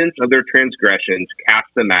abundance of their transgressions, cast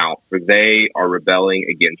them out, for they are rebelling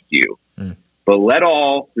against you. But let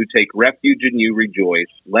all who take refuge in you rejoice.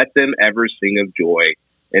 Let them ever sing of joy,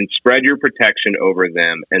 and spread your protection over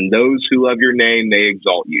them. And those who love your name may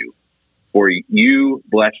exalt you. For you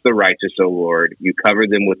bless the righteous, O Lord. You cover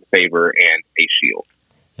them with favor and a shield.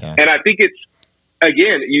 Yeah. And I think it's,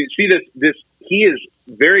 again, you see this. He is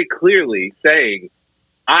very clearly saying,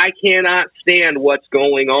 I cannot stand what's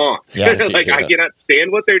going on. Yeah. I cannot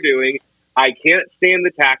stand what they're doing. I can't stand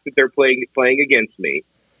the tact that they're playing against me.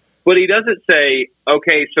 But he doesn't say,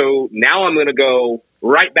 okay, so now I'm going to go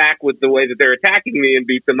right back with the way that they're attacking me and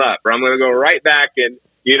beat them up. Or I'm going to go right back and,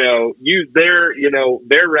 use their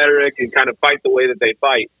rhetoric and kind of fight the way that they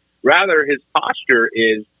fight. Rather, his posture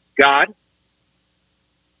is, God,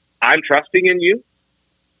 I'm trusting in you.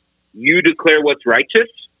 You declare what's righteous.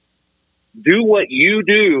 Do what you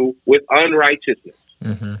do with unrighteousness.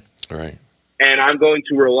 Right. And I'm going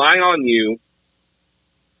to rely on you.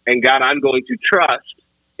 And God, I'm going to trust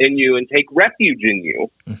in you and take refuge in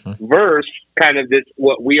you. Versus kind of this,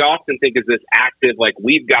 what we often think is this active, like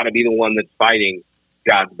we've got to be the one that's fighting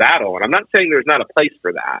God's battle. And I'm not saying there's not a place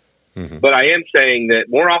for that. But I am saying that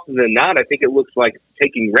more often than not, I think it looks like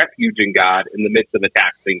taking refuge in God in the midst of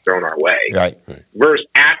attacks being thrown our way, right? Versus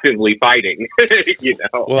actively fighting.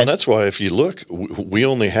 Well, and that's why if you look, we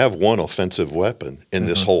only have one offensive weapon in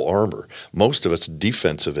this whole armor. Most of it's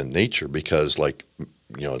defensive in nature because, like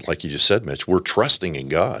you just said, Mitch, we're trusting in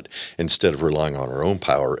God instead of relying on our own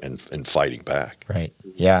power and fighting back. Right.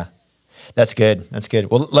 Yeah, that's good. That's good.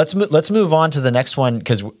 Well, let's move on to the next one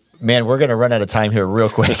because. Man, we're going to run out of time here real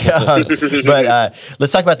quick. But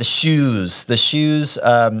let's talk about the shoes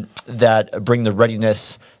that bring the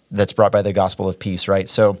readiness that's brought by the gospel of peace, right?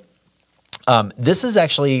 So this is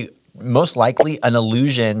actually most likely an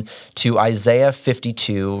allusion to Isaiah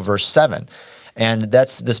 52, verse 7. And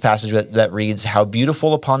that's this passage that reads, "How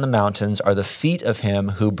beautiful upon the mountains are the feet of him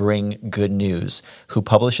who bring good news, who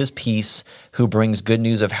publishes peace, who brings good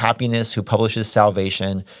news of happiness, who publishes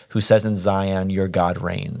salvation, who says in Zion, your God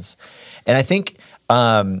reigns." And I think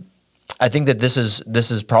that this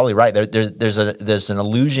is probably right. There's an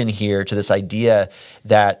allusion here to this idea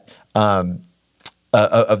that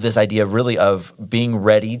of this idea really of being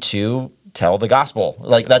ready to tell the gospel.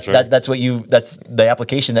 Like that's the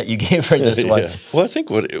application that you gave for this one. Yeah. Well, I think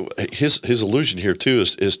what his allusion here too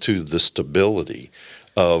is to the stability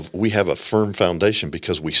of we have a firm foundation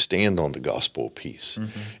because we stand on the gospel of peace.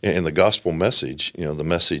 And the gospel message, the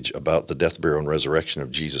message about the death, burial, and resurrection of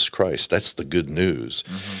Jesus Christ, that's the good news.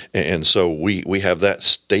 And so we have that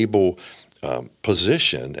stable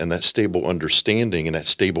position and that stable understanding and that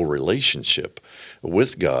stable relationship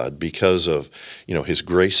with God because of his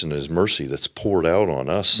grace and his mercy that's poured out on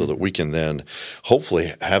us so that we can then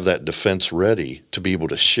hopefully have that defense ready to be able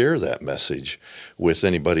to share that message with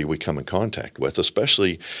anybody we come in contact with,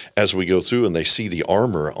 especially as we go through and they see the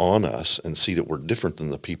armor on us and see that we're different than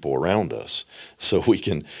the people around us. So we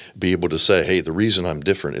can be able to say, hey, the reason I'm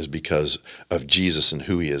different is because of Jesus and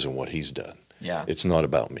who he is and what he's done. Yeah. It's not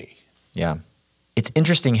about me. Yeah. It's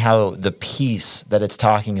interesting how the peace that it's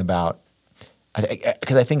talking about,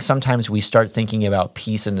 because I think sometimes we start thinking about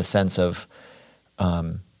peace in the sense of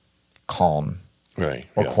calm, right,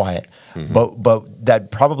 or quiet. But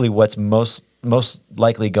that probably what's most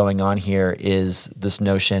likely going on here is this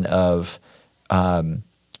notion of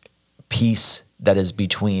peace that is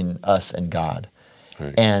between us and God.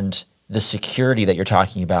 Right. And the security that you're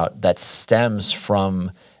talking about that stems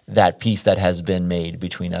from that peace that has been made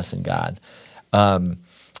between us and God.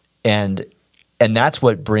 And that's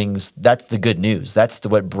what brings, that's the good news. That's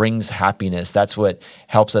what brings happiness. That's what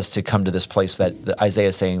helps us to come to this place that Isaiah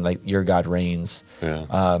is saying, like, your God reigns.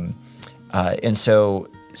 Yeah. And so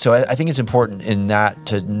I think it's important in that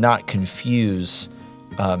to not confuse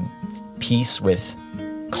peace with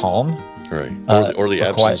calm. Right. Or the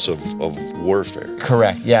absence of warfare.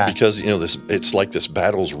 Correct. Yeah. Because, it's like this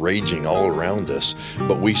battle's raging all around us,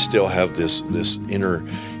 but we still have this inner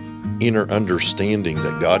understanding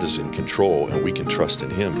that God is in control, and we can trust in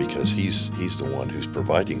Him because He's the one who's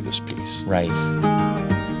providing this peace. Right.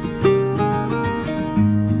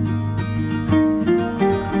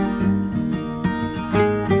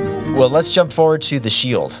 Well, let's jump forward to the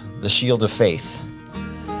shield of faith.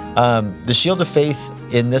 The shield of faith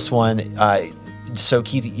in this one. So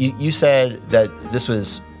Keith, you said that this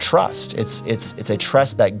was trust. It's a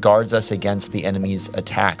trust that guards us against the enemy's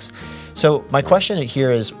attacks. So my question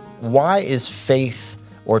here is, why is faith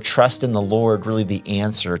or trust in the Lord really the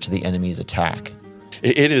answer to the enemy's attack?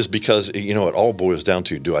 It is because, it all boils down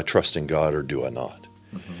to, do I trust in God or do I not?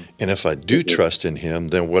 Mm-hmm. And if I do trust in Him,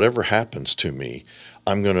 then whatever happens to me,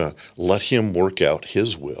 I'm going to let Him work out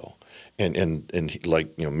His will. And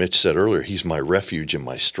like Mitch said earlier, He's my refuge and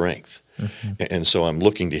my strength. Mm-hmm. And so I'm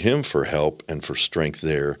looking to Him for help and for strength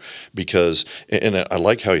there because, and I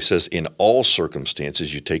like how he says, in all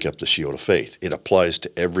circumstances, you take up the shield of faith. It applies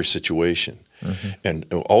to every situation. Mm-hmm. And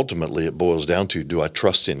ultimately, it boils down to, do I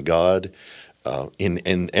trust in God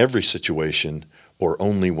in every situation or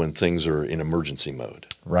only when things are in emergency mode?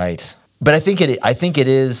 Right. But I think it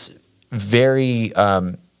is very,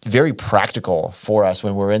 very practical for us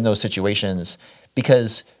when we're in those situations,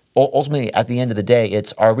 because ultimately, at the end of the day,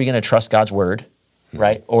 it's, are we going to trust God's word,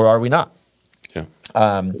 right, or are we not? Yeah.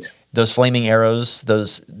 Those flaming arrows,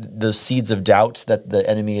 those seeds of doubt that the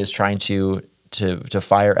enemy is trying to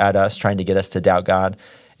fire at us, trying to get us to doubt God,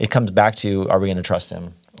 it comes back to, are we going to trust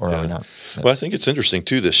Him or are we not? Well, I think it's interesting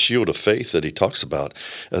too, this shield of faith that he talks about.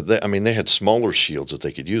 They had smaller shields that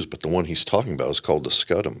they could use, but the one he's talking about is called the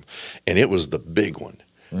scudum, and it was the big one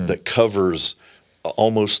that covers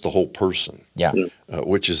almost the whole person,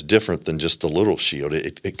 which is different than just a little shield.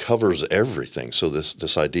 It covers everything. So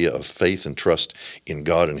this idea of faith and trust in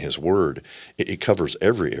God and His Word, it covers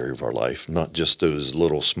every area of our life, not just those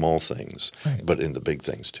little small things, but in the big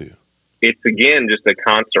things too. It's, again, just a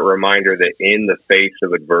constant reminder that in the face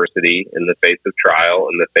of adversity, in the face of trial,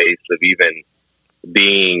 in the face of even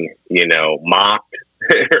being, mocked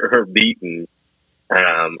or beaten,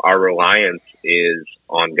 our reliance is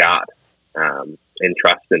on God. And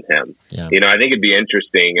trust in Him. Yeah. I think it'd be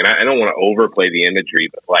interesting, and I don't want to overplay the imagery,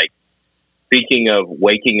 but like speaking of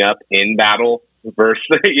waking up in battle versus,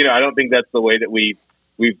 I don't think that's the way that we've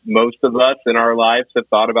most of us in our lives have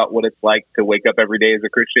thought about what it's like to wake up every day as a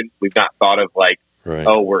Christian. We've not thought of like,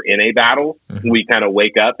 oh, we're in a battle. Mm-hmm. We kind of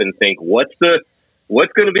wake up and think, what's going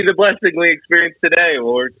to be the blessing we experience today,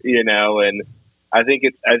 Lord? And I think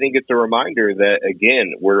it's a reminder that,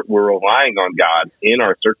 again, we're relying on God in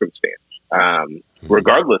our circumstance.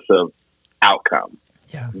 Regardless of outcome,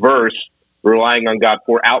 versus relying on God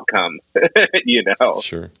for outcome,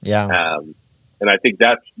 Sure. Yeah. And I think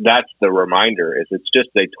that's the reminder, is it's just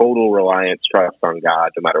a total reliance, trust on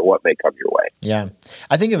God, no matter what may come your way. Yeah.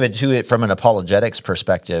 I think of it too from an apologetics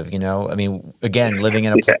perspective, again, living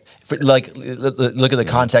in look at the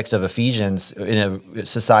context of Ephesians in a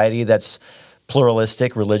society that's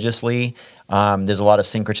pluralistic religiously. There's a lot of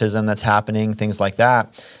syncretism that's happening, things like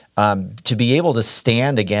that. To be able to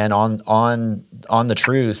stand again on the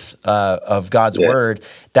truth of God's word,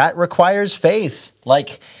 that requires faith.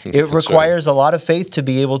 Like it requires a lot of faith to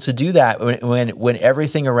be able to do that when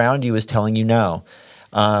everything around you is telling you no.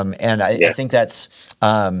 And I think that's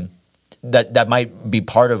that might be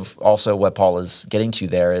part of also what Paul is getting to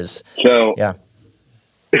there is. So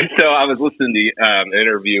I was listening to an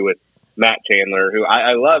interview with Matt Chandler, who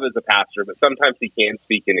I love as a pastor, but sometimes he can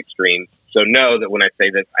speak in extremes. So know that when I say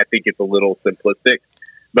this, I think it's a little simplistic.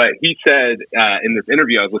 But he said in this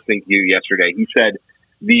interview I was listening to you yesterday, he said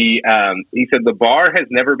the bar has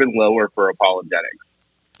never been lower for apologetics.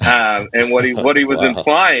 And what he was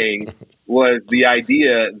implying was the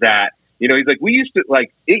idea that, he's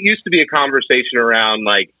like, it used to be a conversation around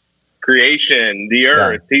like creation, the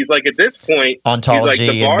earth. He's like, at this point, ontology,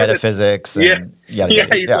 like, and metaphysics. He's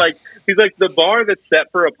like, the bar that's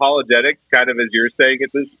set for apologetics, kind of as you're saying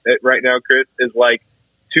right now, Chris, is like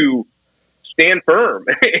to stand firm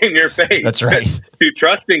in your faith. That's right. To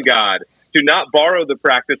trust in God, to not borrow the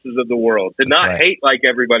practices of the world, to not hate like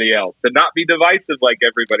everybody else, to not be divisive like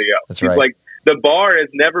everybody else. That's he's right. like, the bar has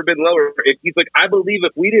never been lower. He's like, I believe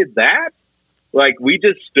if we did that, like we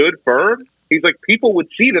just stood firm, he's like, people would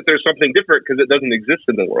see that there's something different because it doesn't exist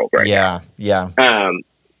in the world right now. Yeah.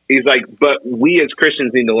 He's like, but we as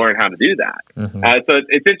Christians need to learn how to do that. Mm-hmm. So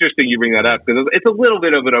it's interesting you bring that up because it's a little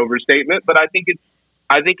bit of an overstatement, but I think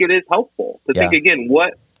it is helpful to think again,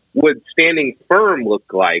 what would standing firm look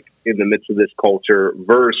like in the midst of this culture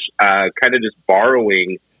versus kind of just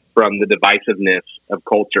borrowing from the divisiveness of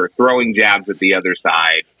culture, throwing jabs at the other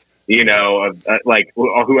side, of like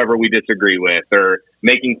whoever we disagree with, or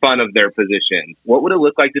making fun of their positions. What would it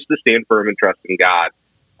look like just to stand firm and trust in God?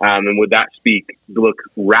 And would that look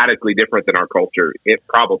radically different than our culture? It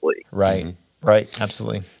probably. Right. Mm-hmm. Right.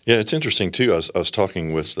 Absolutely. Yeah, it's interesting too. I was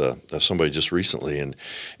talking with somebody just recently, and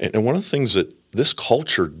one of the things that this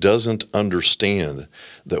culture doesn't understand,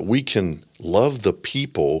 that we can love the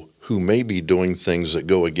people who may be doing things that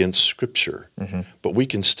go against Scripture, but we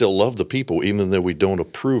can still love the people even though we don't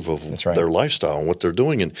approve of their lifestyle and what they're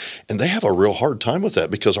doing, and they have a real hard time with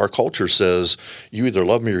that because our culture says you either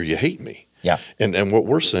love me or you hate me. Yeah. And what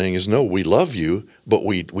we're saying is, no, we love you, but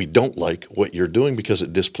we don't like what you're doing because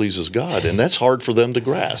it displeases God. And that's hard for them to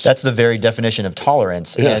grasp. That's the very definition of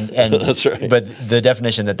tolerance. Yeah, and that's right. But the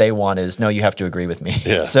definition that they want is, no, you have to agree with me.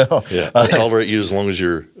 Yeah. So I'll tolerate you as long as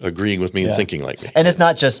you're agreeing with me and thinking like me. And it's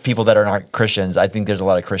not just people that aren't Christians. I think there's a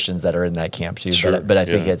lot of Christians that are in that camp too. Sure. But I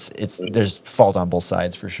think there's fault on both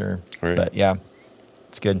sides for sure. Right. But yeah.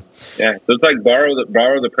 It's good. Yeah, so it's like borrow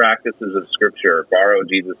the practices of Scripture, borrow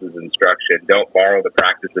Jesus' instruction. Don't borrow the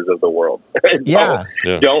practices of the world.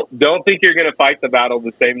 Don't think you're going to fight the battle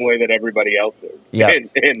the same way that everybody else is. Yeah.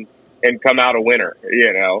 and come out a winner.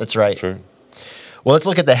 That's right. Sure. Well, let's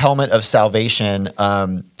look at the helmet of salvation.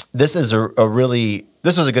 This is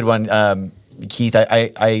this was a good one, Keith.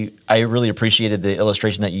 I really appreciated the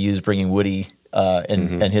illustration that you used, bringing Woody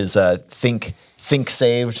and his think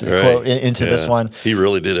saved quote into this one. He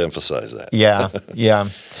really did emphasize that. Yeah.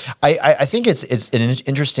 I think it's an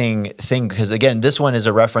interesting thing because, again, this one is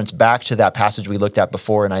a reference back to that passage we looked at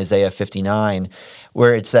before in Isaiah 59,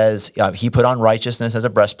 where it says he put on righteousness as a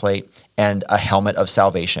breastplate and a helmet of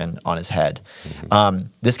salvation on his head.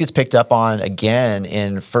 This gets picked up on again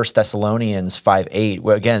in 1 Thessalonians 5:8,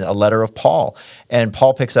 where, again, a letter of Paul. And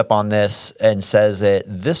Paul picks up on this and says it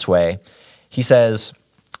this way. He says,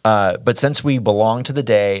 but since we belong to the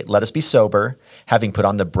day, let us be sober, having put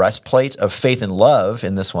on the breastplate of faith and love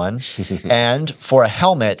in this one, and for a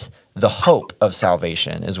helmet, the hope of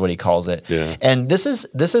salvation is what he calls it. Yeah. And this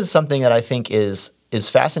is something that I think is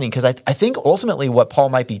fascinating because I think ultimately what Paul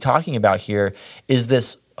might be talking about here is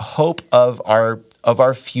this hope of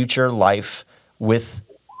our future life with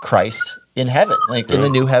Christ in heaven, like in the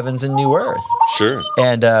new heavens and new earth. Sure.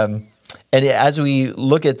 And as we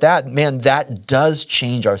look at that, man, that does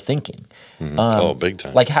change our thinking. Big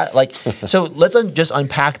time. So let's just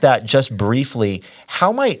unpack that just briefly.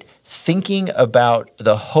 How might thinking about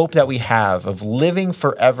the hope that we have of living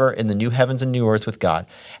forever in the new heavens and new earth with God,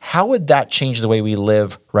 how would that change the way we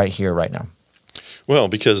live right here, right now? Well,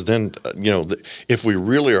 because then, if we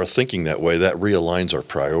really are thinking that way, that realigns our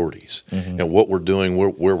priorities and what we're doing,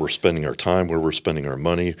 where we're spending our time, where we're spending our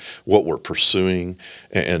money, what we're pursuing.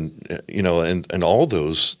 And all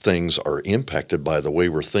those things are impacted by the way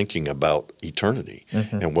we're thinking about eternity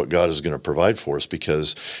and what God is going to provide for us.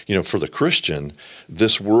 Because, for the Christian,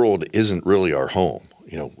 this world isn't really our home.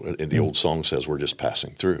 The old song says we're just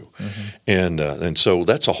passing through. And so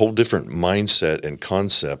that's a whole different mindset and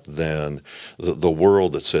concept than the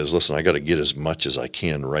world that says, listen, I got to get as much as I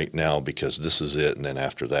can right now because this is it. And then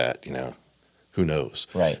after that, who knows?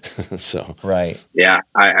 Right. So. Right. Yeah.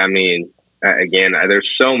 I mean, again, there's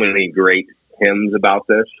so many great hymns about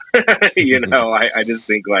this. I just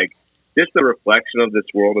think just the reflection of this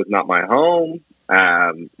world is not my home.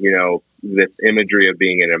 This imagery of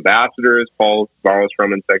being an ambassador, as Paul borrows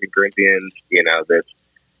from in 2 Corinthians, this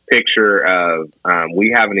picture of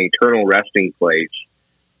we have an eternal resting place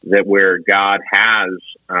that where God has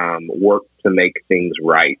worked to make things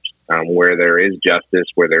right, where there is justice,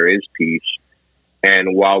 where there is peace.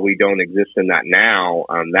 And while we don't exist in that now,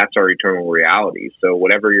 that's our eternal reality. So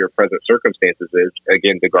whatever your present circumstances is,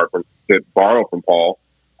 again, to borrow from Paul,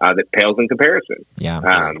 that pales in comparison.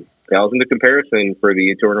 Yeah. Pales into comparison for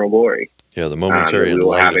the eternal glory. Yeah, the momentary and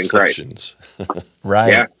light afflictions.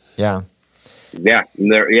 Right. Yeah.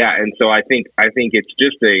 And so I think it's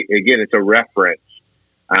just it's a reference.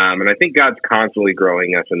 And I think God's constantly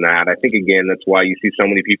growing us in that. I think, again, that's why you see so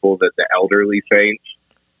many people that the elderly saints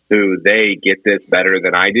who they get this better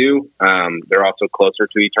than I do. They're also closer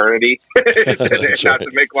to eternity. Not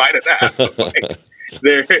to make light of that, but like,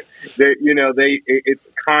 it's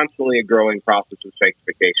constantly a growing process of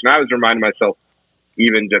sanctification. I was reminding myself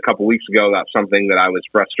even a couple weeks ago about something that I was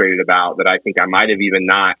frustrated about that I think I might have even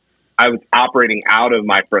not. I was operating out of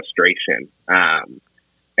my frustration.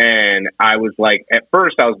 And I was like, at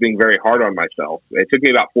first I was being very hard on myself. It took me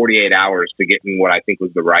about 48 hours to get in what I think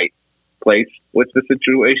was the right place with the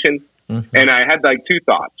situation. Mm-hmm. And I had like two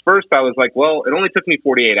thoughts. First, I was like, well, it only took me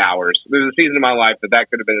 48 hours. There's a season of my life that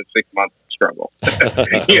could have been a 6-month struggle,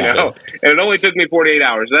 and it only took me 48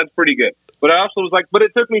 hours. That's pretty good. But I also was like, but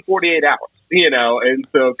it took me 48 hours, and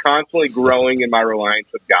so constantly growing in my reliance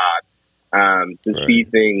of God, to see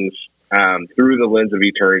things through the lens of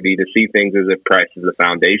eternity, to see things as if Christ is the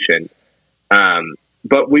foundation.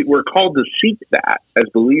 But we're called to seek that as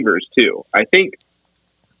believers too. I think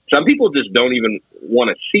some people just don't even want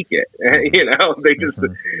to seek it. They just,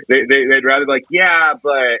 they'd rather like, yeah,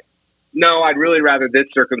 but no, I'd really rather this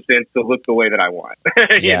circumstance to look the way that I want,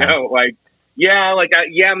 maybe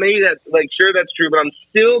that's like, sure, that's true, but I'm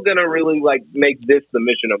still going to really like make this the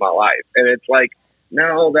mission of my life. And it's like,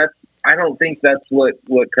 no, I don't think that's what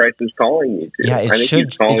Christ is calling you to. Yeah,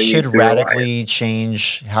 it should radically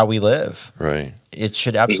change how we live. Right. It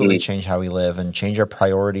should absolutely change how we live and change our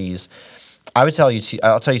priorities. I'll tell you too.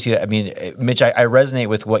 I mean, Mitch, I resonate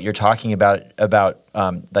with what you're talking about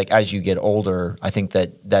like as you get older. I think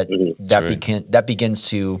that begins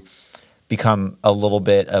to become a little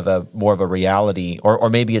bit of more of a reality, or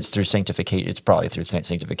maybe it's through sanctification. It's probably through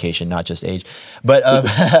sanctification, not just age. But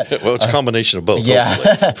well, it's a combination of both. Yeah,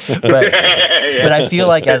 but I feel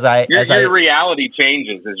like your reality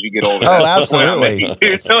changes as you get older. Oh, absolutely.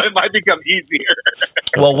 So it might become easier.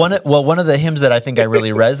 Well, one of the hymns that I think I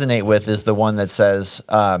really resonate with is the one that says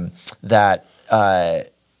that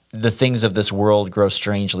the things of this world grow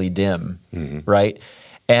strangely dim, right?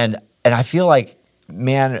 And I feel like,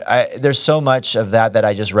 man, there's so much of that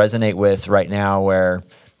I just resonate with right now, where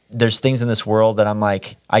there's things in this world that I'm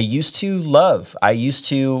like, I used to love, I used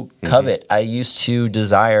to covet, I used to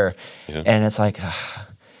desire, and it's like,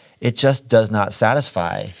 it just does not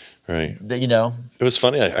satisfy. Right. It was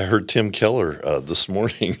funny. I heard Tim Keller this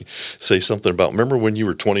morning say something about, remember when you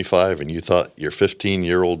were 25 and you thought your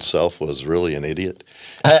 15-year-old self was really an idiot?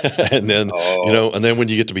 And then, and then when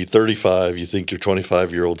you get to be 35, you think your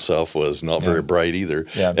 25-year-old self was not very bright either.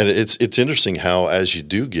 Yeah. And it's interesting how as you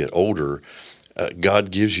do get older, God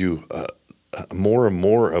gives you more and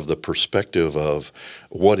more of the perspective of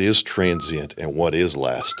what is transient and what is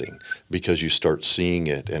lasting, because you start seeing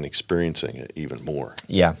it and experiencing it even more.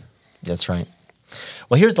 Yeah, that's right.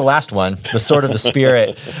 Well, here's the last one, the sword of the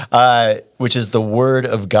Spirit, which is the Word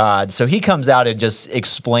of God. So he comes out and just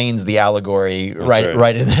explains the allegory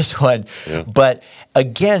right in this one. Yeah. But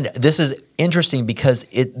again, this is interesting because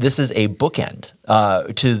this is a bookend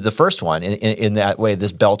to the first one in that way,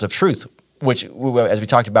 this belt of truth, which, as we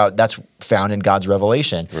talked about, that's found in God's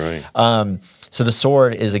revelation. Right. So the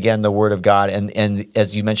sword is, again, the Word of God, and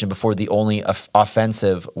as you mentioned before, the only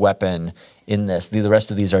offensive weapon in this. The rest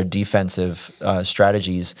of these are defensive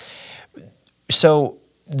strategies. So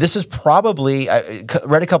this is probably, I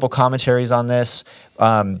read a couple commentaries on this.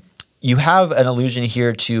 You have an allusion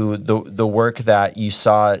here to the work that you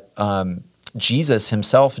saw Jesus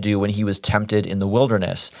himself do when he was tempted in the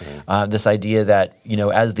wilderness. This idea that,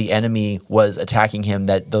 as the enemy was attacking him,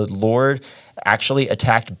 that the Lord actually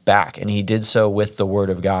attacked back, and he did so with the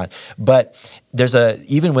Word of God. But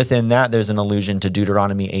even within that, there's an allusion to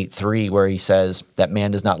Deuteronomy 8:3, where he says that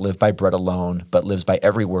man does not live by bread alone, but lives by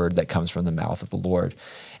every word that comes from the mouth of the Lord.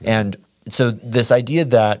 And so this idea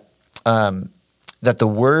that that the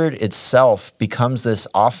Word itself becomes this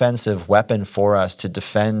offensive weapon for us to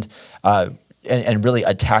defend and really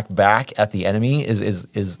attack back at the enemy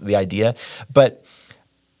is the idea. But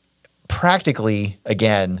practically,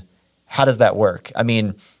 again, how does that work? I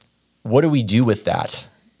mean, what do we do with that?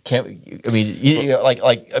 Can't we?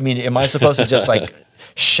 I mean, am I supposed to just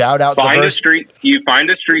shout out the verse? You find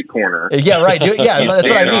a street corner. Yeah, right. Yeah, that's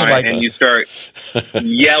what I mean. And you start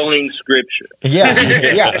yelling scripture.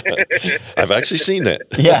 Yeah. I've actually seen that.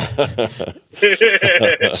 Yeah.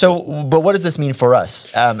 So, but what does this mean for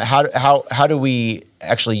us? How do we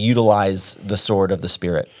actually utilize the sword of the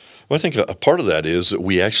Spirit? Well, I think a part of that is that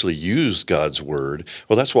we actually use God's word.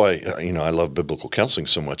 Well, that's why I love biblical counseling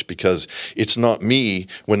so much, because it's not me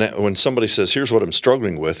when somebody says, "Here's what I'm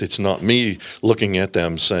struggling with." It's not me looking at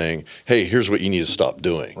them saying, "Hey, here's what you need to stop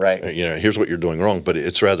doing." Right. Here's what you're doing wrong. But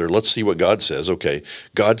it's rather, let's see what God says. Okay,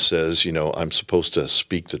 God says, I'm supposed to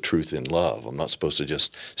speak the truth in love. I'm not supposed to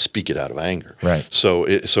just speak it out of anger. Right. So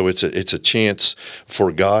it's a chance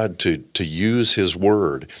for God to use His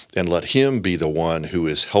word and let Him be the one who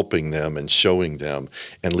is helping them and showing them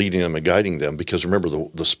and leading them and guiding them. Because remember,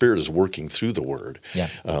 the Spirit is working through the word. Yeah.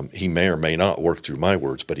 He may or may not work through my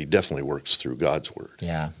words, but He definitely works through God's word.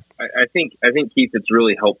 Yeah. I think Keith, it's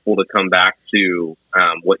really helpful to come back to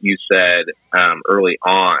what you said early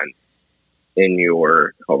on in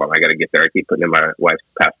your. Hold on, I got to get there. I keep putting in my wife's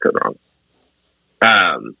passcode wrong.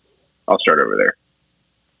 I'll start over there.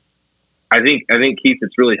 I think Keith,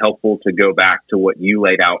 it's really helpful to go back to what you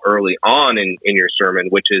laid out early on in your sermon,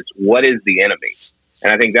 which is what is the enemy,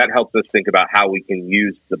 and I think that helps us think about how we can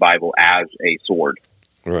use the Bible as a sword.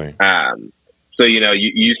 Right. So,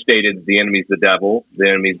 you stated the enemy's the devil, the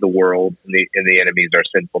enemy's the world, and the enemy's our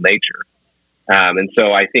sinful nature. And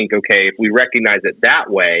so I think, okay, if we recognize it that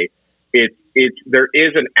way, there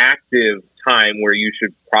is an active time where you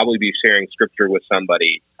should probably be sharing scripture with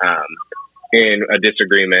somebody in a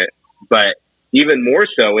disagreement. But even more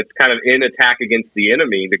so, it's kind of in attack against the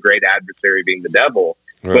enemy, the great adversary being the devil.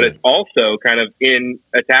 Right. But it's also kind of in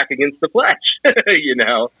attack against the flesh,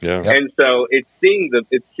 Yeah. And so it's seeing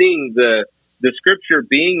the scripture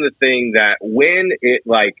being the thing that when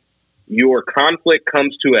your conflict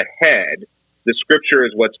comes to a head, the scripture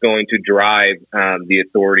is what's going to drive the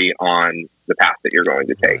authority on the path that you're going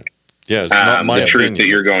to take. Right. Yeah, it's not my the truth opinion that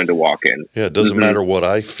you're going to walk in. Yeah, it doesn't matter what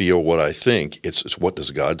I feel, what I think. It's what does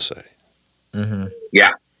God say? Mm-hmm.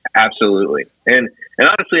 Yeah, absolutely. And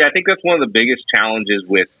honestly, I think that's one of the biggest challenges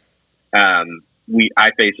with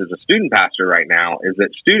I face as a student pastor right now is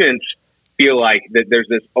that students feel like that there's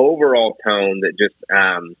this overall tone that just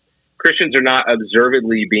Christians are not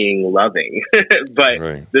observedly being loving, but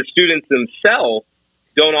right. The students themselves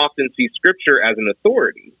don't often see Scripture as an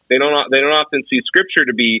authority. They don't often see Scripture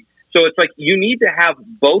to be. So it's like you need to have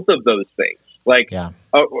both of those things.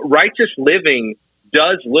 Righteous living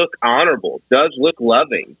does look honorable, does look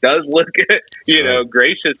loving, does look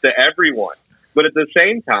gracious to everyone. But at the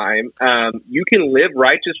same time, you can live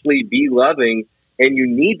righteously, be loving, and you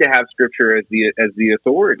need to have Scripture as the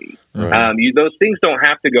authority. Right. Those things don't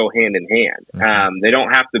have to go hand in hand. Mm-hmm. They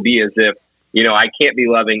don't have to be as if I can't be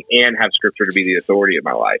loving and have Scripture to be the authority of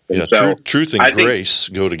my life. And yeah, so truth and grace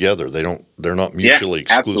go together. They're not mutually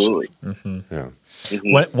exclusive. Absolutely. Mm-hmm. Yeah.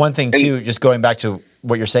 Mm-hmm. One thing too, just going back to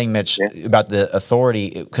what you're saying, Mitch, about the authority,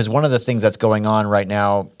 because one of the things that's going on right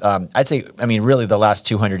now, I'd say, really the last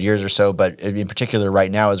 200 years or so, but in particular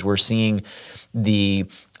right now, is we're seeing the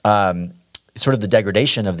sort of the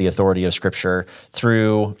degradation of the authority of Scripture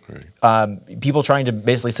through people trying to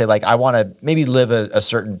basically say, like, I want to maybe live a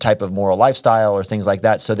certain type of moral lifestyle or things like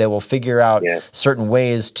that. So they will figure out certain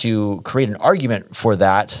ways to create an argument for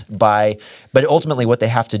that but ultimately what they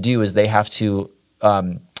have to do is they have to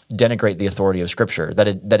denigrate the authority of Scripture, that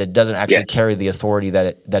it doesn't actually carry the authority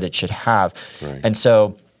that it should have. Right. And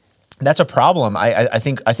so that's a problem. I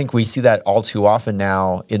think we see that all too often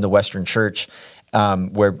now in the Western church,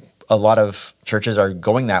 where a lot of churches are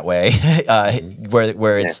going that way,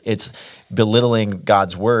 where it's belittling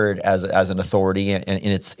God's word as an authority and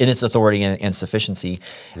in its authority and sufficiency,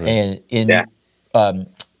 and in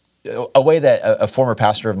a way that a former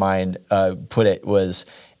pastor of mine put it was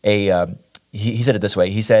he said it this way.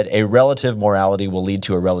 He said, "A relative morality will lead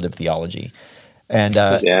to a relative theology," and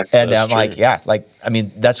I'm like,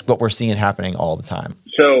 that's what we're seeing happening all the time.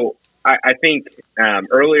 So I think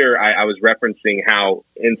earlier I was referencing how,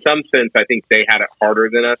 in some sense, I think they had it harder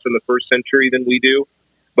than us in the first century than we do.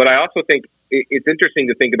 But I also think it's interesting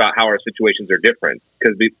to think about how our situations are different,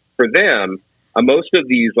 because for them, most of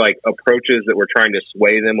these approaches that were trying to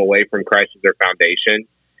sway them away from Christ as their foundation,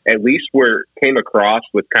 at least came across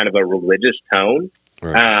with kind of a religious tone,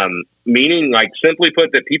 meaning, simply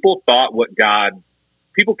put, that people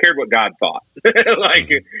cared what God thought.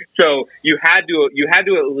 So you had to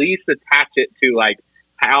at least attach it to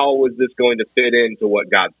how was this going to fit into what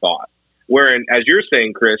God thought? Wherein, as you're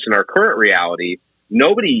saying, Chris, in our current reality,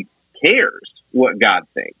 nobody cares what God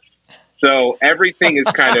thinks. So everything is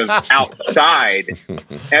kind of outside.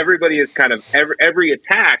 Everybody is kind of every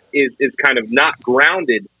attack is kind of not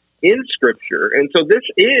grounded in Scripture. And so this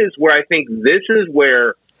is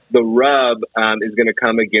where the rub is going to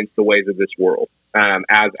come against the ways of this world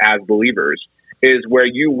as believers. is where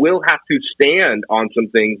you will have to stand on some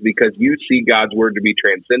things because you see God's word to be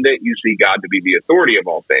transcendent. You see God to be the authority of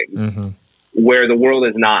all things, where the world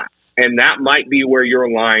is not. And that might be where your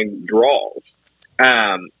line draws.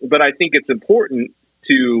 But I think it's important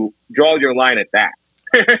to draw your line at that,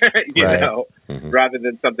 you know, rather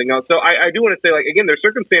than something else. So I do want to say, like, again, there's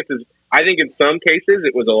circumstances. I think in some cases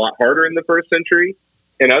it was a lot harder in the first century.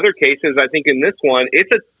 In other cases, I think in this one, it's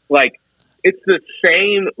the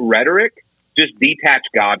same rhetoric, just detach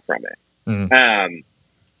God from it.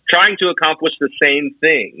 Trying to accomplish the same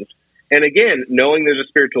things. And again, knowing there's a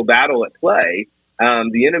spiritual battle at play,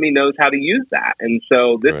 the enemy knows how to use that. And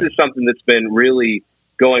so this is something that's been really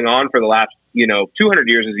going on for the last, 200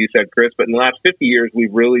 years, as you said, Chris, but in the last 50 years,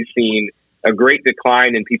 we've really seen a great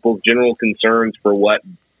decline in people's general concerns for what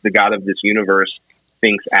the God of this universe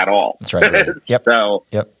thinks at all. That's right. Yep.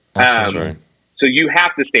 Absolutely. So you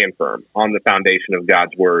have to stand firm on the foundation of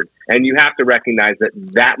God's word. And you have to recognize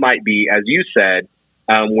that might be, as you said,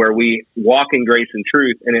 where we walk in grace and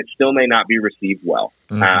truth, and it still may not be received well.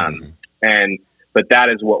 But that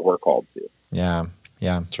is what we're called to. Yeah.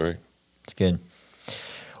 That's right. It's good.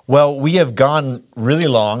 Well, we have gone really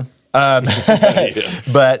long.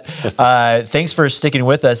 But thanks for sticking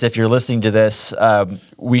with us. If you're listening to this,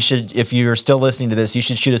 if you're still listening to this, you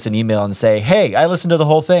should shoot us an email and say, "Hey, I listened to the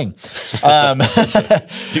whole thing." We'll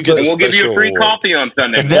give you a free coffee on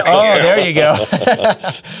Sunday. There you go.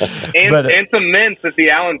 and some mints if the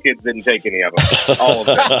Allen kids didn't take any of them. All of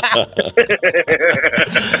them.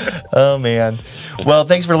 Oh man. Well,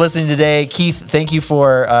 thanks for listening today, Keith. Thank you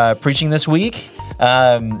for preaching this week.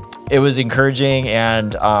 It was encouraging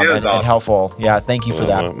and awesome. And helpful. Yeah, thank you for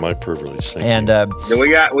that. My privilege. Then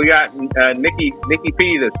we got Nikki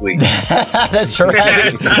P this week. That's right.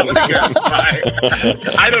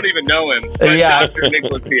 I don't even know him. Yeah, Dr.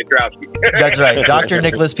 Nicholas Piotrowski. That's right. Dr.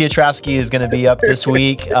 Nicholas Piotrowski is going to be up this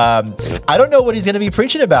week. I don't know what he's going to be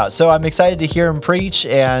preaching about, so I'm excited to hear him preach,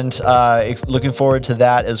 and looking forward to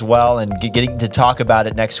that as well, and getting to talk about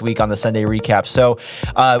it next week on the Sunday recap. So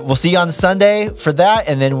we'll see you on Sunday for that,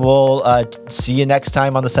 and then we'll see you next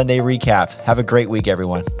time on the Sunday recap. Have a great week,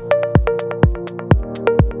 everyone.